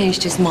 So he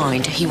changed his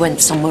mind. He went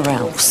somewhere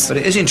else. But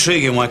it is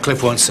intriguing why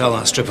Cliff won't sell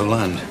that strip of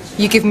land.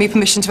 You give me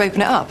permission to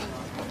open it up?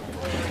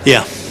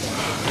 Yeah.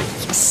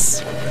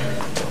 Yes.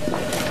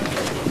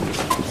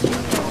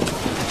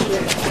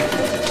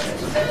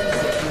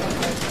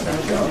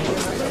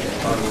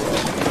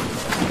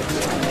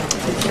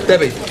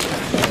 Debbie,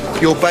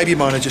 your baby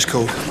miner just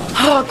called.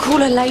 Oh, I'll call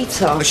her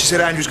later. She said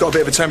Andrew's got a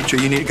bit of a temperature.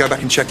 You need to go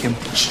back and check him.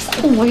 She's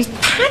always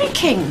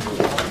panicking.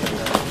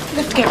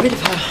 We have to get rid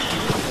of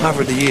her.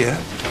 Mother of the year.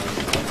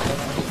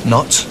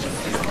 Not.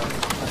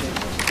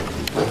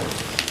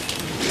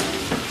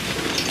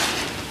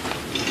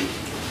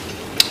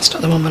 It's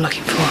not the one we're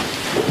looking for.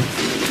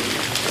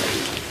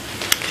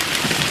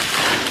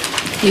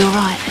 You all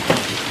right?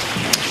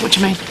 What do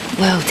you mean?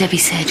 Well, Debbie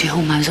said your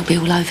hormones will be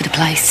all over the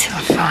place.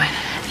 I'm fine.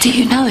 Do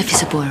you know if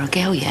it's a boy or a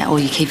girl yet, or are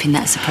you keeping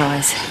that a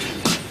surprise?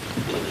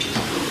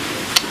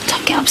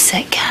 Don't get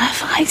upset,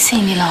 Kath. I ain't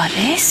seen you like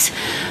this.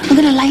 I'm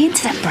going to lay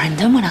into that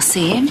Brandon when I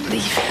see him.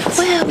 Leave it.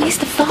 Well, he's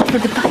the father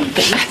of the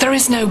baby. There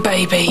is no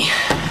baby.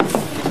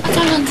 I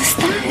don't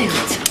understand.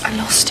 I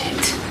lost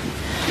it.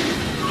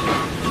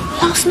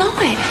 Last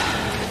night?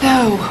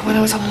 No, when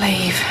I was on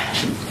leave.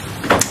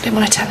 I didn't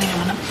want to tell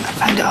anyone. I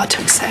found it hard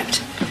to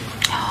accept.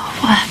 Oh,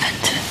 what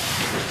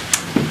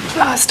happened?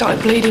 I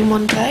started bleeding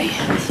one day.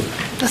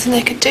 Nothing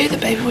they could do, the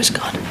baby was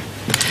gone.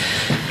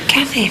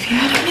 Kathy, have you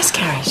had a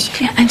miscarriage?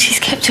 Yeah, and she's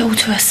kept it all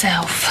to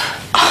herself.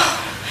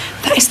 Oh,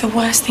 that is the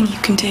worst thing you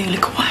can do.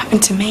 Look what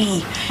happened to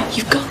me.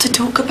 You've got to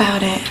talk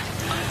about it.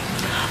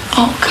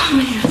 Oh, come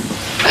here.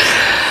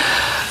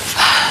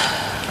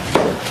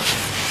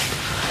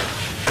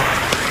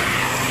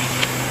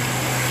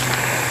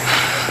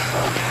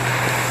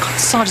 God,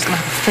 Sarge's going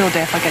to have a field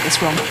day if I get this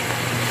wrong.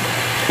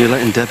 You're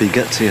letting Debbie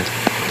get to you.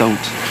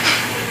 Don't.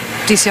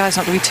 DCI's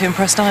not going to be too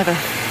impressed either.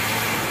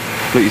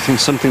 Look, you think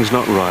something's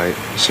not right,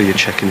 so you're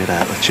checking it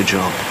out. That's your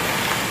job.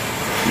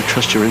 You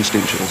trust your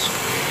instinct, Jules.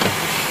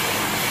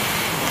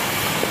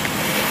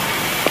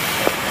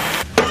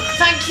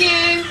 Thank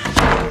you.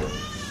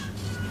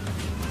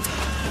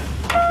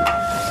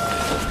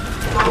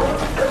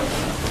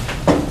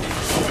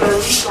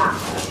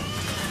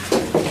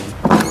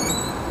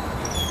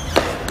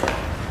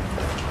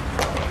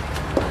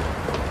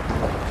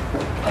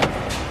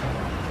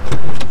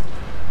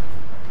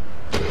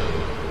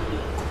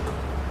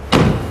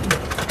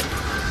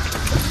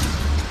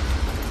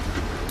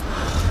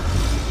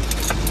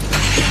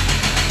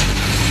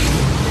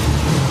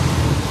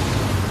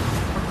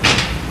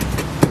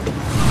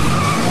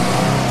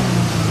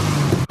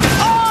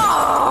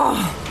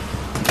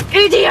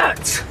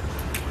 Idiot!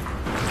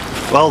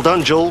 Well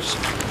done, Jules.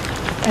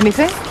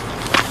 Anything?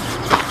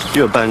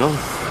 You were bang on.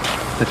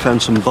 They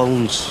found some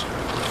bones.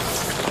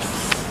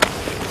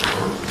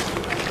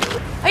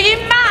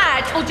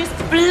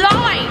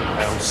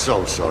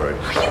 so sorry.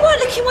 You weren't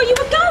looking where you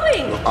were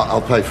going.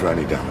 I'll pay for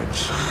any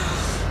damage.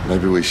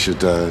 Maybe we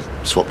should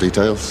swap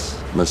details,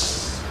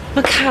 Miss...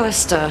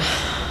 McAllister.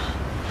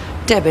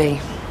 Debbie.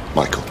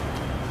 Michael.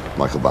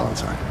 Michael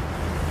Ballantyne.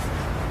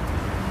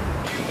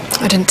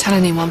 I didn't tell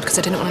anyone because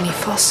I didn't want any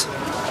fuss.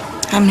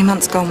 How many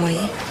months gone were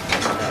you?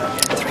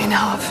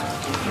 3.5.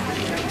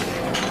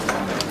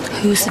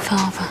 Who was the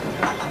father?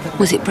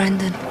 Was it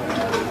Brendan?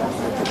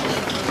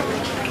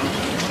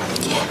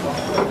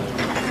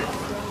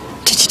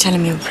 Did you tell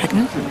him you were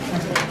pregnant?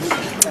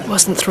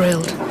 Wasn't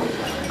thrilled.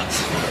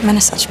 Men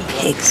are such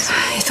pigs.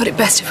 He thought it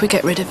best if we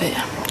get rid of it.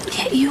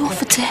 Yet you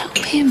offered to help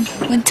him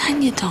when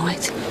Tanya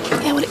died.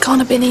 Yeah, well, it can't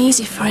have been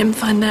easy for him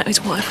finding out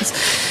his wife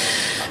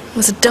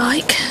was a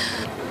dyke.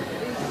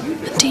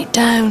 And deep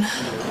down,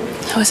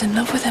 I was in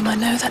love with him. I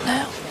know that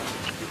now.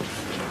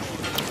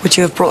 Would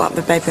you have brought up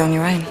the baby on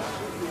your own?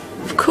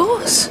 Of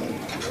course.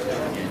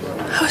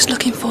 I was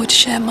looking forward to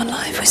sharing my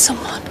life with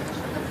someone.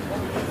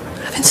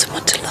 Having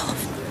someone to love.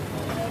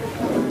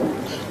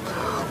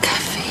 Oh,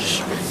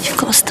 Kathy, you've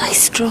got to stay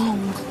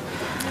strong.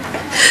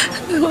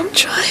 No, I'm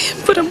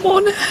trying, but I'm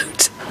worn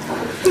out.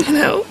 You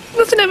know,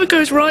 nothing ever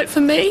goes right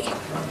for me.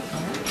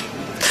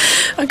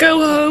 I go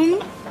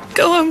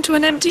home to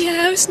an empty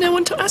house, no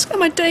one to ask how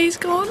my day's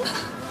gone.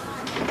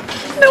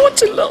 No one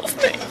to love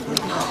me.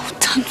 Oh,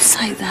 don't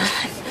say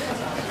that.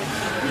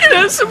 You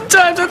know,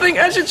 sometimes I think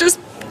I should just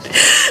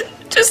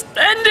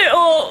end it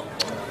all.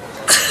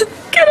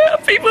 Get out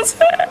of people's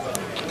hair.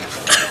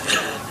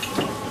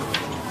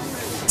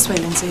 Sweet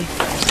Lindsay.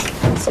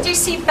 Did you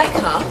see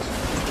Becca?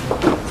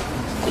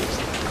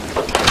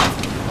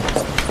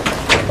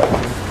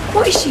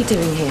 What is she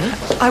doing here?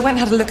 I went and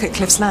had a look at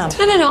Cliff's land.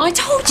 No, I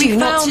told you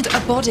not found to... a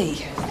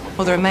body.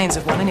 Or the remains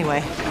of one,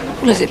 anyway.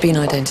 Well, has it been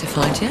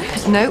identified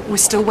yet? No, we're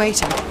still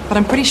waiting. But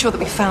I'm pretty sure that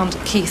we found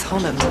Keith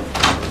Holland.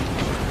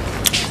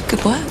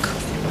 Good work.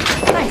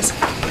 Thanks.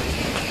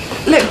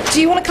 Look,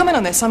 do you want to come in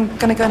on this? I'm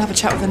going to go and have a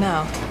chat with her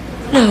now.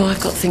 No,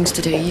 I've got things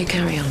to do. You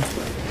carry on.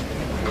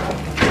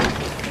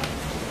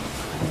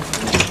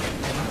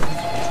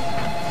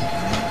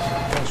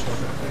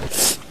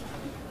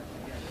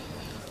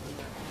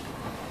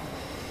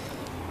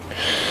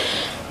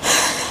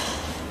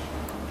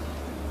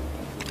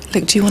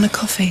 Look, do you want a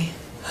coffee?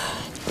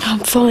 I'm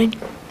fine.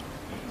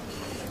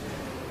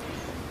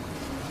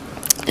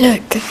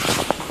 Look,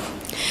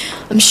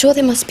 I'm sure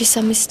there must be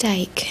some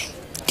mistake.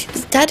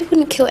 Dad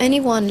wouldn't kill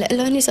anyone, let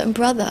alone his own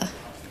brother.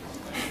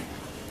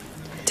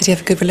 Did you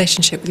have a good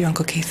relationship with your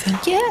Uncle Keith then?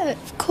 Yeah,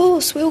 of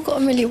course. We all got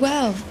on really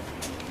well.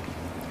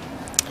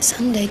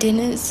 Sunday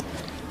dinners.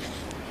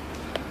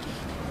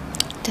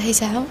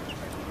 Days out.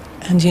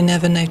 And you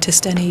never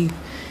noticed any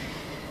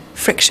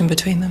friction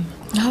between them?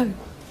 No.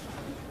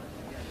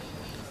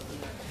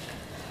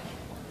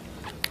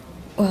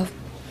 Well,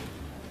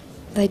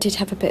 they did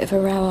have a bit of a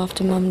row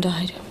after Mum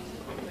died.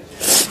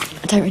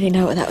 I don't really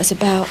know what that was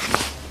about.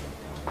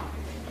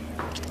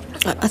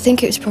 I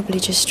think it was probably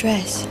just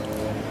stress.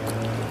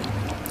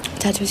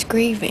 Dad was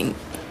grieving.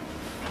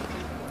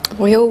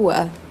 We all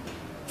were.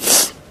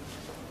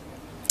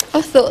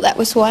 I thought that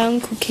was why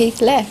Uncle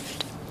Keith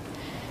left.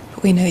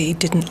 But we know he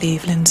didn't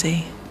leave,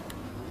 Lindsay.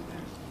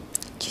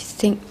 Do you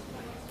think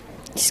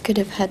this could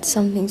have had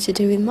something to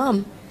do with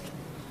Mum?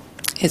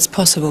 It's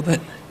possible, but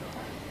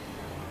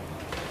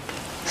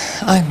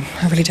I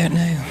really don't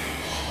know.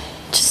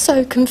 Just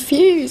so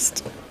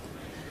confused.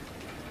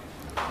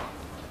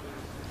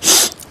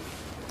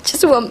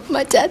 Just want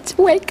my dad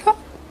to wake up.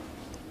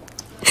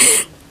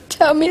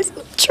 Tell me it's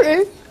not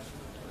true.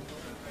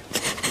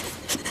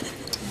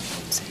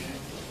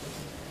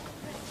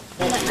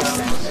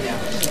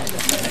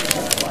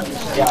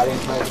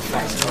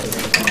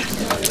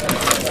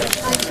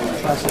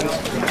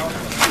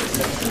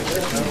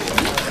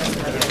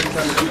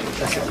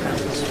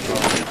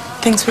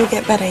 Things will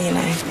get better, you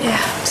know. Yeah,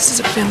 just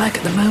doesn't feel like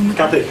at the moment.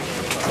 Kathy,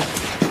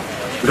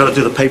 we've got to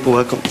do the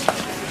paperwork.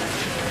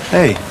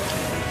 Hey,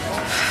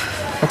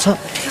 what's up?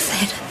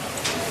 Clifford.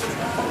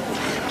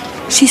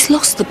 She's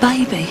lost the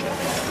baby.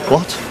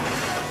 What?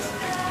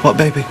 What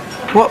baby?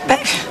 What, babe?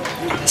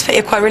 I bet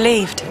you're quite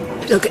relieved.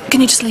 Look, can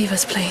you just leave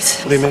us,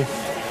 please? What do you mean?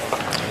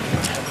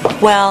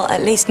 Well,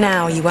 at least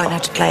now you won't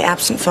have to play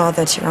absent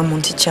father to your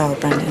unwanted child,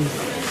 Brendan.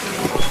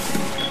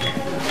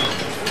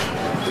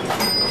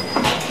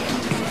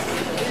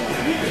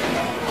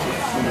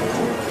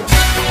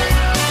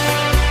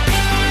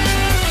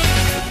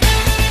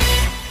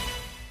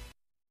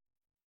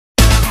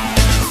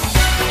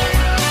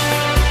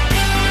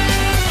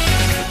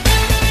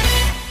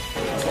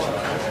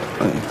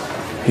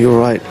 You all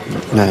right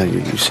now?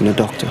 You've seen a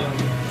doctor?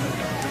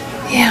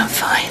 Yeah, I'm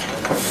fine.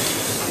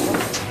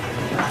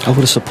 I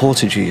would have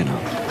supported you, you know.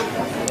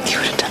 You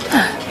would have done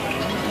that?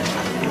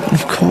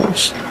 Of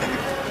course.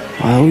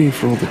 I owe you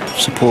for all the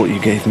support you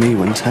gave me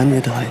when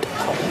Tanya died.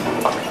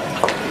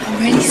 I'm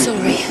really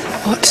sorry.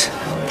 What?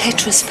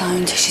 Petra's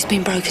phoned. She's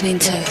been broken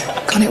into.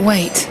 Can't it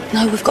wait?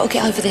 No, we've got to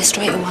get over there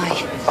straight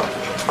away.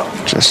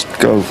 Just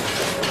go.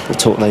 We'll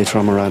talk later.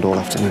 I'm around all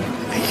afternoon.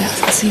 Yeah,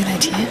 I'll see you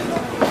later, yeah?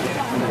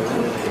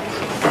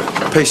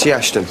 PC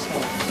Ashton.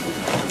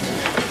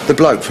 The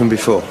bloke from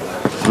before,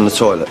 from the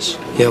toilets.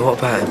 Yeah, what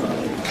about him?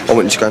 I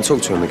want you to go and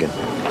talk to him again.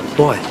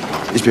 Why?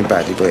 He's been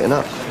badly beaten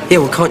up. Yeah,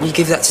 well, can't you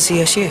give that to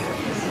CSU?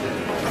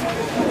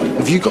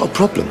 Have you got a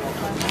problem?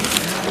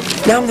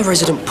 Now I'm the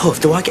resident puff.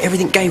 Do I get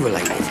everything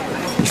gay-related?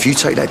 If you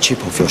take that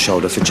chip off your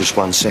shoulder for just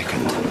 1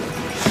 second,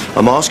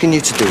 I'm asking you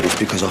to do this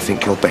because I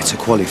think you're better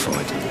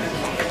qualified.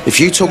 If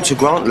you talk to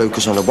Grant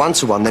Lucas on a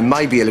one-to-one, then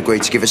maybe he'll agree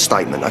to give a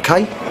statement,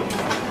 OK?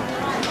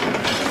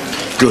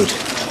 Good.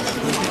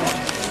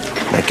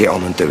 Now get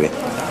on and do it.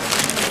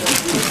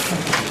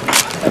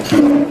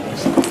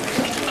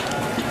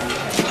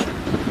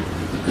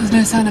 There's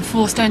no sign of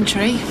forced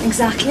entry.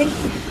 Exactly.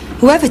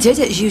 Whoever did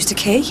it has used a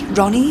key.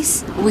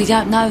 Ronnie's. We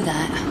don't know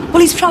that. Well,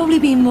 he's probably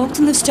been mugged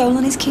and they've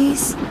stolen his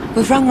keys.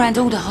 We've rung round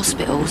all the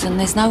hospitals and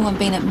there's no one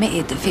been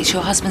admitted that fits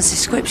your husband's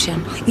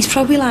description. He's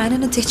probably lying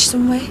in a ditch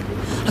somewhere.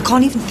 I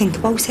can't even think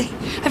about it.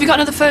 Have you got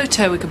another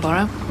photo we could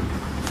borrow?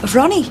 Of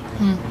Ronnie?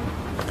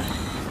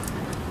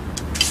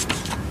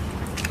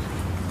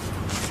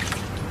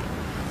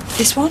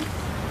 This one?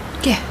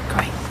 Yeah,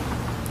 great.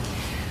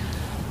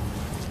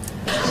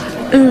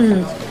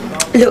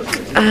 Look,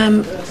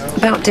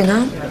 about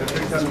dinner?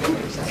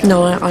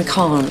 No, I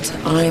can't.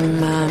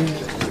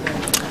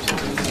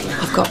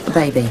 I've got a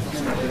baby.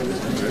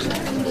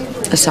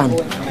 A son.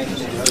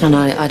 And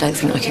I don't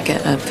think I could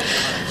get a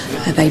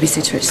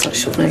babysitter at such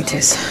short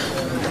notice.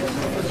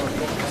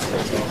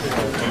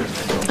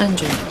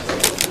 Andrew.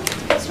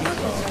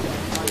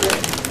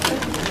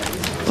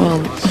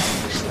 Well,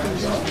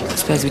 I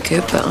suppose we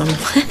could, but I'm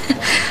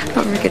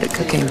not very good at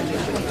cooking.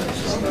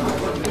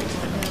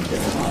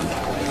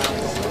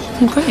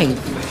 Great.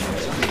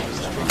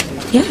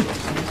 Yeah,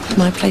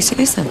 my place it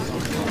is then.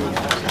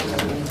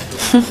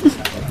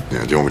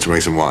 Yeah, do you want me to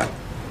make some wine?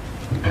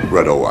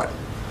 Red or white?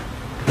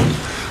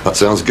 That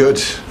sounds good.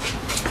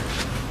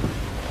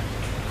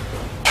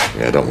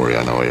 Yeah, don't worry,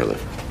 I know where you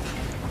live.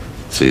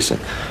 See you soon.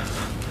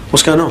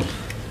 What's going on?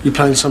 You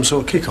playing some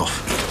sort of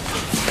kick-off?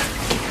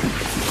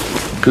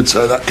 Could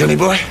say that, Kenny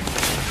boy.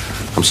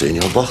 I'm seeing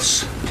your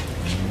boss.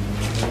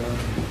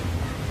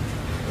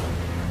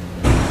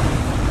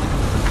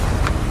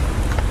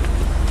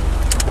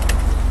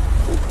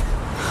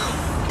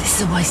 This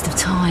is a waste of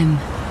time.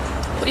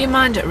 Put your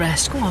mind at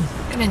rest. Go on,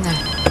 get in there.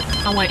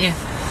 I'll wait here.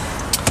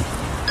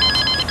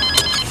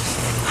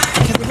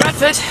 Captain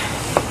Bradford.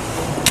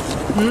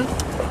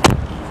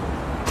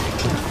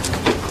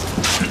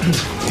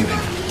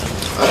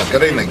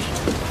 Good evening.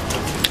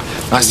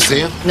 Nice to see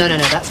you. No,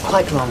 that's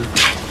quite wrong.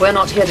 We're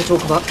not here to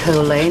talk about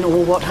Coal Lane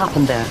or what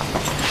happened there.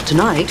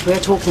 Tonight, we're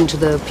talking to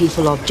the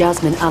people of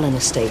Jasmine Allen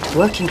Estate,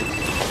 working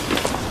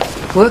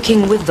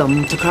with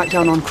them to crack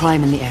down on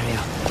crime in the area.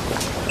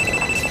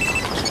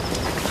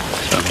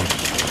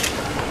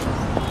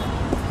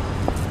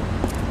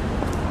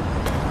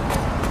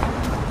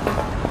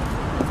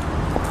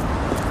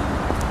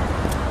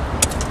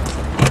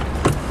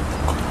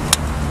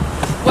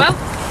 Well?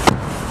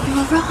 You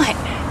were right.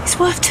 It's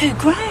worth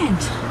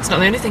 £2,000. It's not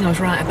the only thing I was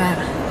right about.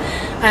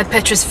 I had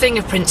Petra's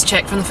fingerprints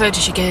checked from the photo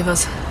she gave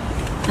us.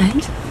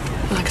 And?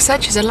 Like I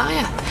said, she's a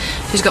liar.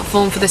 She's got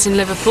form for this in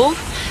Liverpool.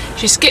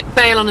 She skipped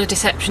bail on a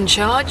deception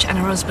charge, and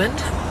her husband,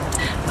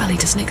 well, he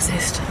doesn't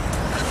exist.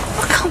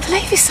 I can't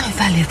believe he's so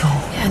valuable.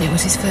 Yeah, and it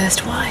was his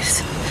first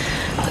wife's.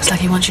 Looks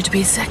like he wants you to be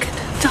his second.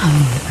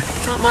 Don't.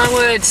 Not my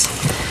words.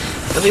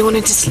 He'll be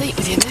wanting to sleep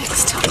with you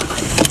next.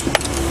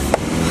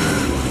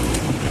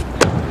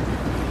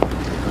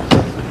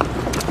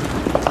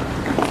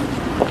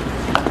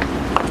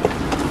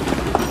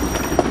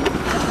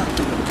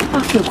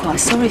 I feel quite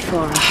sorry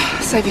for her.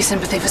 Save your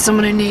sympathy for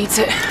someone who needs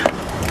it.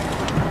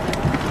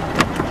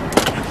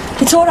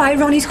 It's all right,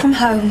 Ronnie's come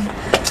home.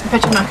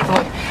 Petra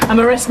McAvoy, I'm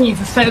arresting you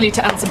for failure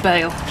to answer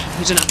bail.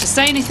 You don't have to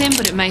say anything,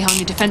 but it may harm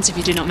your defence if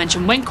you do not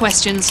mention when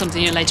questioned,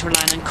 something you later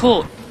rely on in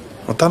court.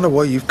 I don't know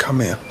why you've come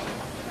here.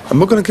 I'm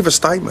not going to give a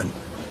statement.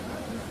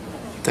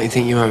 Don't you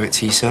think you owe it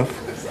to yourself?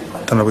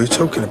 I don't know what you're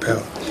talking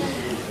about.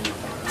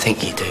 I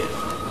think you do.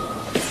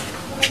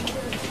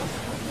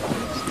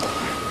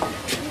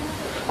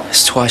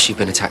 It's twice you've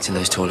been attacked in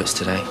those toilets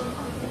today.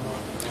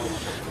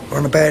 We're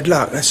on a bad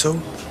luck, that's all.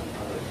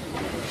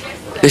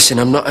 Listen,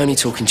 I'm not only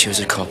talking to you as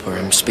a copper,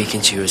 I'm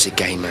speaking to you as a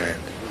gay man.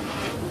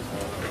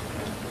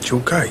 You're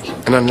gay?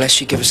 And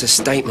unless you give us a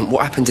statement,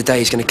 what happened today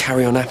is going to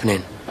carry on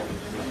happening.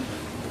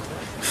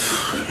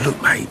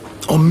 Look, mate,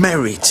 I'm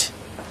married.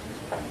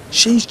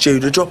 She's due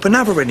to drop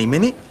another any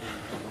minute.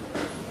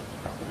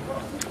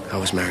 I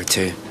was married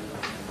too.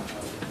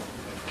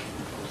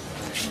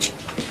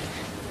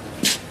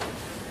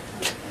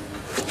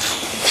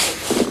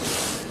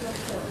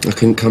 I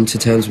couldn't come to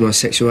terms with my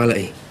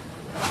sexuality.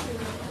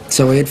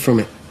 So I hid from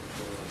it.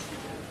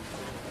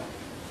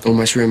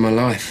 Almost ruined my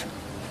life.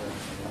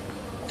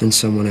 And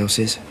someone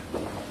else's.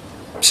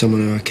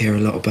 Someone who I care a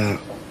lot about.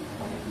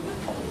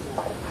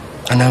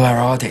 I know how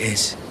hard it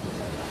is.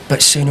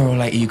 But sooner or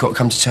later you've got to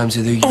come to terms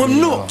with who you I'm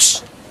really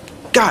not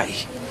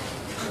gay.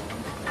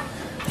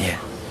 Yeah,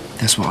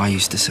 that's what I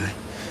used to say.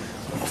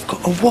 I've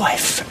got a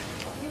wife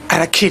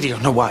and a kiddie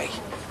on the way.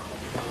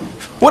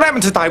 What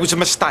happened today was a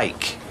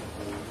mistake.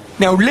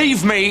 Now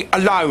leave me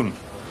alone.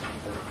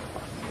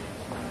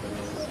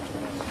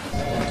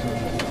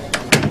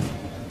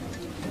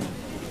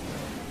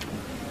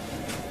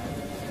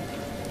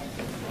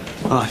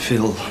 I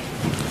feel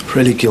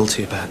really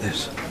guilty about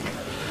this.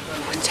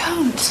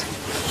 Don't.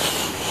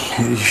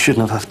 You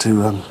shouldn't have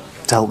to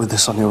dealt with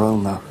this on your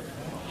own, though.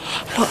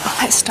 Look,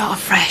 let's start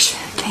afresh.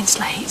 Clean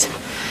slate.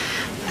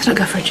 Let's not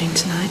go for a drink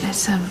tonight.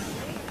 Let's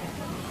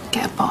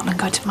get a bottle and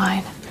go to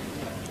mine.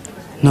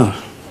 No,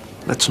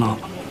 let's not.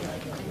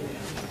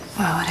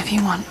 Well, whatever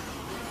you want.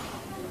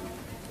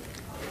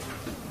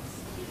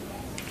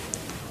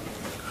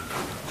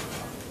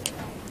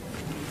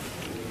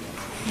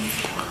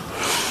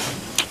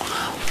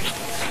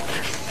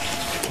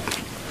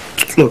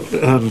 Look,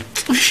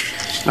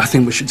 I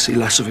think we should see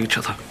less of each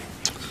other.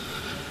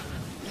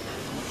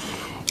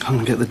 I'm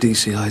gonna get the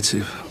DCI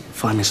to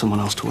find me someone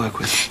else to work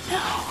with.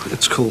 No.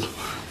 It's cool.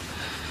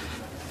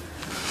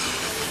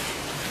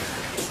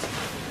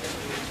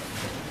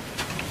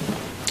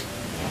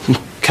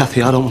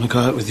 Kathy, I don't want to go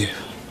out with you.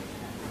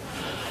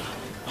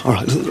 All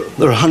right,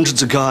 there are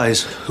hundreds of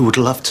guys who would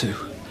love to.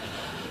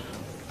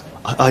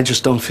 I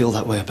just don't feel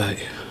that way about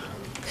you.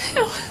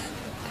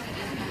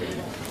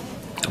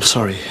 I'm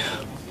sorry.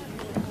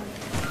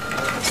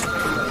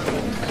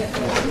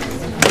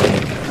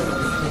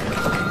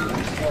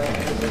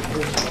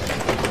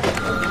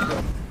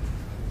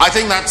 I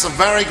think that's a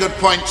very good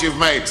point you've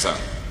made, sir.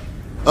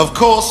 Of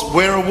course,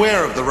 we're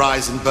aware of the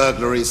rise in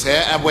burglaries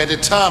here, and we're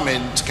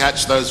determined to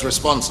catch those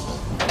responsible.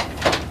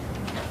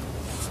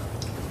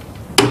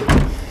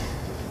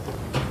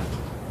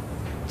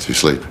 Do you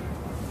sleep?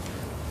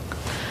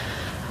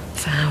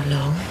 For how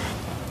long?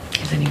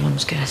 Is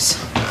anyone's guess.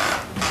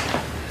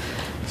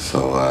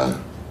 So,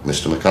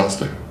 Mr.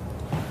 McAllister,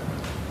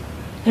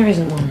 There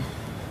isn't one.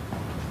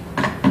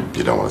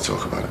 you don't want to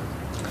talk about it?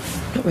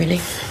 Not really.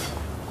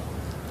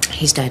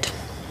 He's dead.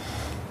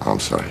 I'm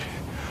sorry.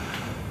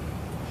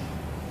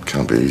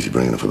 Can't be easy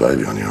bringing up a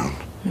baby on your own.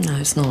 No,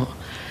 it's not.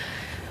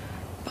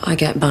 But I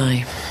get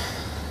by.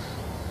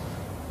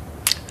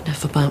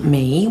 Enough about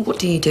me. What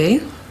do you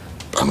do?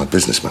 I'm a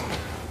businessman.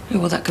 Oh,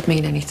 well, that could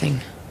mean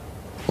anything.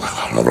 Well,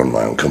 I run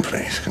my own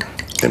companies.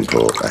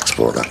 Import,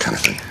 export, that kind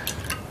of thing.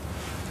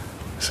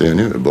 See, I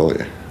knew it would bore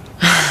you.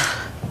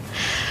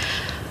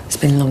 It's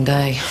been a long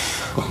day.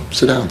 Well,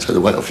 sit down, take the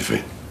weight off your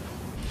feet.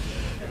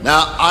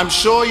 Now, I'm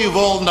sure you've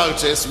all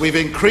noticed we've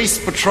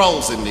increased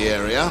patrols in the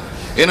area.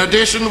 In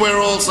addition,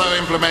 we're also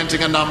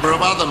implementing a number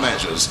of other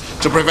measures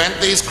to prevent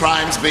these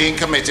crimes being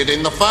committed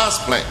in the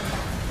first place.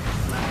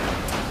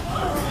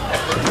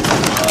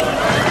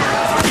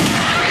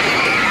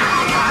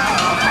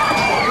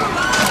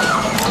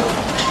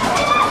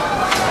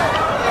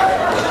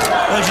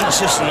 Urgent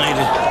assistance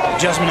needed.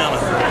 Jasmine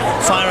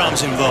Allen.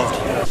 Firearms involved.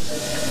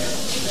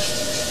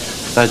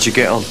 How'd you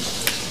get on?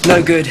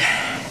 No good.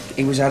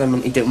 He was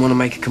adamant he didn't want to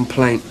make a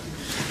complaint.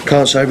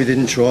 Can't say we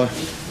didn't try.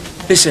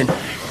 Listen,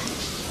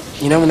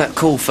 you know when that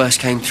call first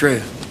came through?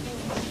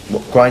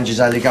 What, Granger's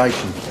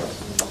allegation?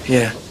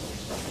 Yeah.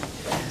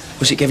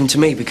 Was it given to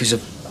me because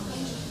of...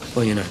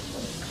 well, you know.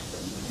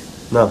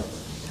 No.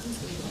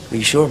 Are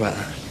you sure about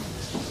that?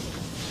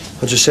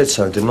 I just said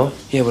so, didn't I?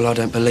 Yeah, well, I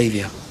don't believe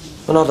you.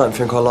 And I don't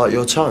think I like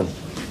your tone.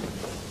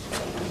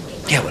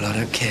 Yeah, well, I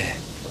don't care.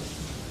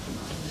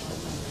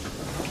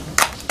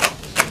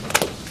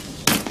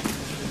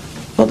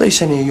 Not that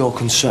it's any of your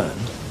concern.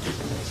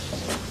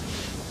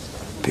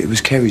 But it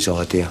was Kerry's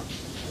idea.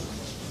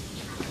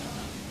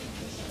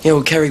 Yeah,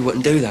 well, Kerry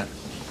wouldn't do that.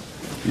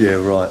 Yeah,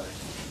 right.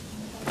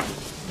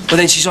 Well,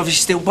 then she's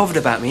obviously still bothered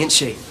about me, isn't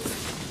she?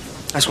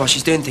 That's why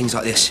she's doing things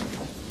like this.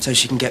 So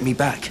she can get me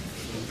back.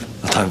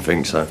 I don't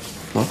think so.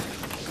 What?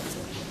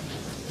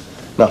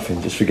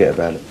 Nothing, just forget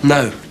about it.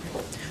 No.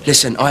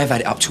 Listen, I have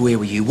had it up to here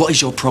with you. What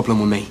is your problem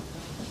with me?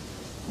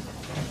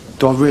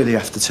 Do I really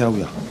have to tell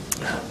you?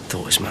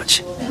 Thought as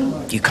much.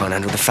 You can't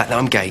handle the fact that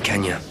I'm gay,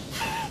 can you?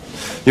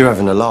 You're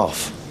having a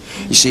laugh.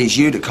 You see, it's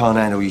you that can't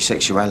handle your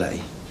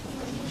sexuality.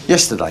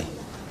 Yesterday,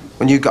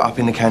 when you got up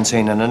in the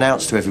canteen and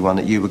announced to everyone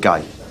that you were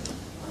gay,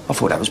 I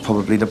thought that was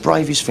probably the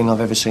bravest thing I've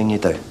ever seen you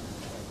do.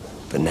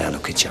 But now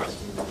look at you.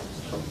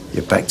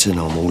 You're back to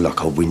normal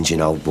like a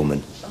whinging old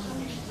woman.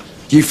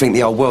 You think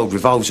the whole world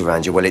revolves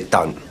around you? Well, it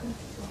don't.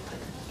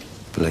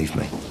 Believe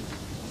me.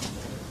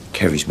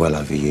 Kerry's well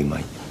over you,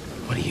 mate.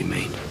 What do you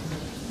mean?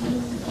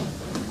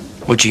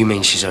 What do you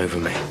mean she's over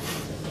me?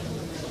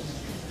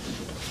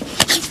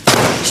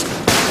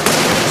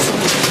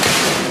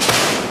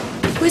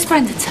 Where's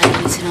Brendan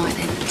taking you tonight,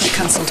 then? I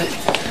cancelled it.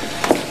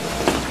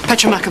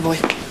 Petra McAvoy.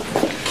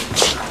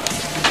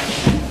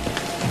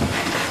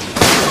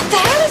 What the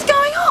hell is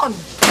going on?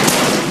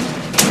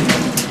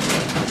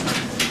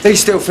 He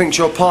still thinks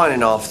you're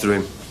pining after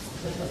him.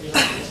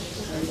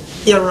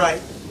 You're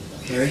right.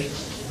 Kerry?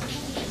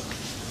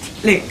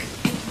 Look,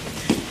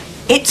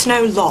 it's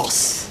no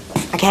loss,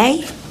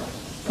 okay?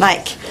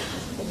 Like,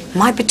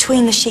 my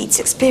between-the-sheets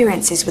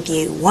experiences with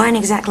you weren't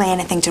exactly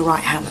anything to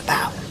write home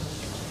about.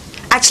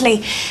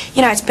 Actually,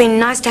 you know, it's been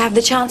nice to have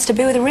the chance to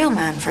be with a real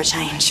man for a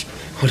change.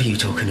 What are you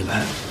talking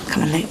about?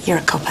 Come on, Luke, you're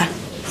a copper.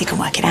 You can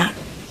work it out.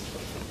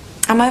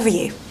 I'm over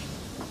you.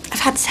 I've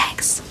had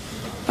sex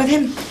with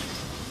him.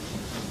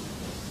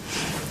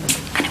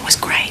 And it was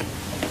great.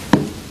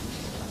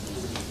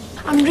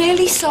 I'm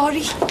really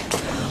sorry.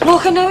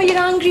 Look, I know you're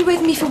angry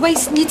with me for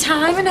wasting your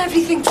time and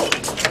everything.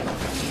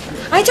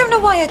 I don't know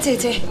why I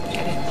did it.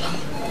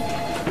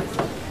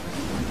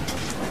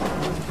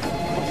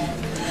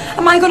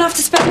 Am I going to have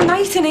to spend the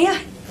night in here?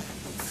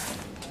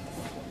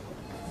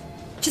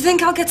 Do you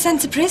think I'll get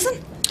sent to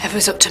prison? If it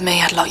was up to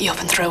me, I'd lock you up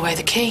and throw away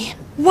the key.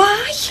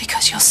 Why?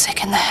 Because you're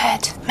sick in the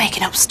head,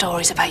 making up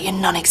stories about your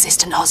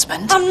non-existent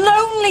husband. I'm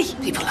lonely.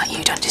 People like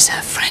you don't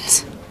deserve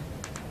friends.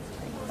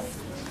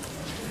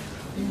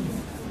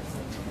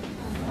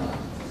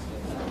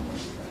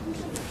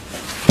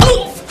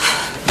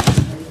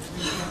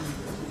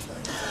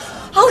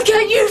 I'll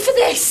get you for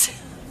this.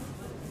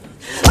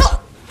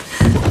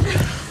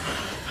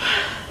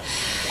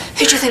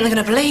 Who do you think they're going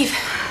to believe?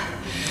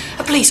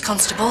 A police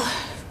constable?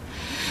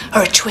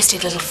 Or a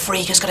twisted little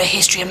freak who's got a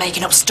history of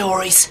making up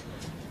stories?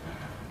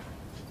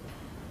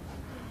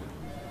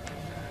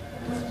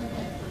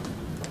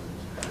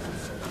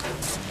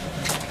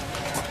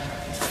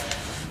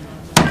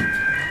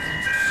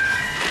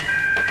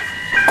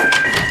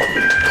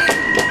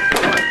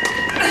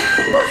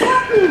 What's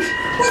happened?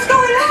 What's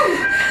going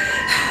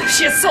on?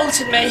 She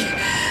assaulted me.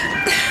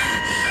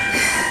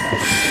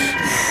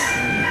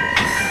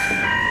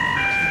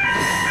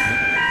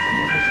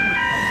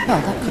 Well,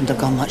 that couldn't have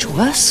gone much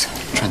worse.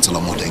 Trent's a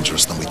lot more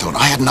dangerous than we thought.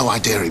 I had no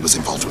idea he was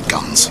involved with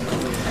guns.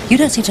 You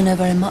don't seem to know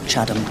very much,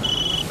 Adam.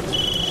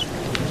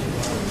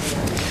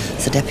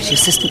 He's the Deputy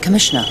Assistant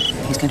Commissioner.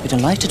 He's going to be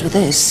delighted with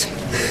this.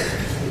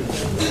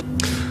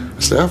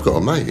 See, I've got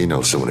a mate. He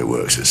knows someone who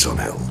works at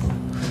Sunhill.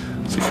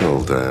 What's he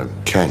called?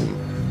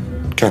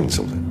 Ken. Ken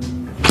something.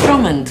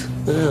 Drummond.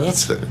 Yeah,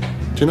 that's it.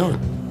 Do you know him?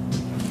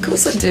 Of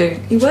course I do.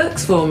 He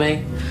works for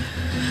me.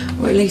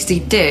 Or at least he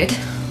did.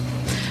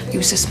 He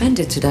was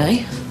suspended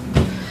today.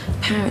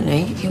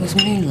 Apparently, he was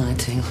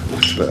moonlighting.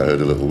 I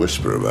heard a little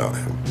whisper about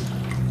him.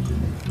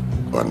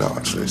 Well, no,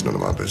 actually, it's none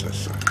of my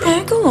business. So.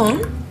 Yeah, go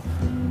on.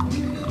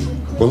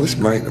 Well, this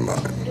mate of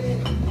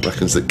mine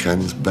reckons that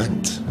Ken's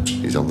bent.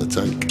 He's on the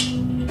take.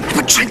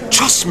 But Trent,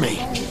 trust me.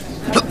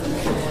 Look,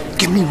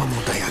 give me one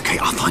more day, OK?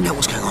 I'll find out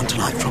what's going on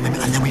tonight from him,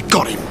 and then we've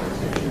got him.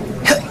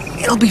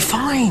 It'll be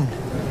fine.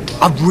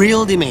 I've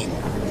reeled him in.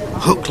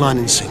 Hook, line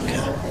and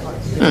sinker.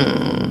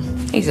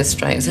 He's as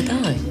straight as a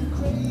die.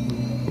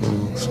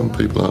 Well, some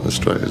people aren't as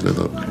straight as they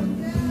look.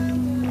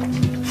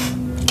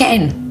 Get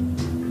in.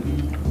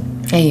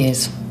 There he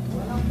is.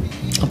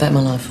 I'll bet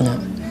my life on it.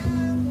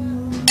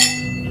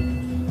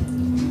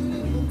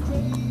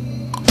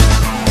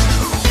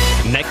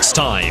 Next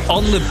time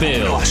on The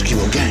Bill. I'll ask you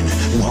again,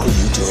 what are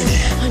you doing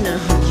here? I know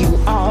who you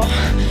are.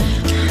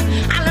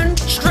 Alan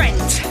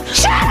Trent.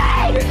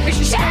 Shelley!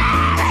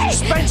 Shelley!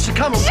 Spencer,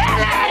 come on.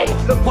 Shelley!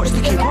 Look, watch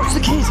the kid, watch the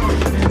kid.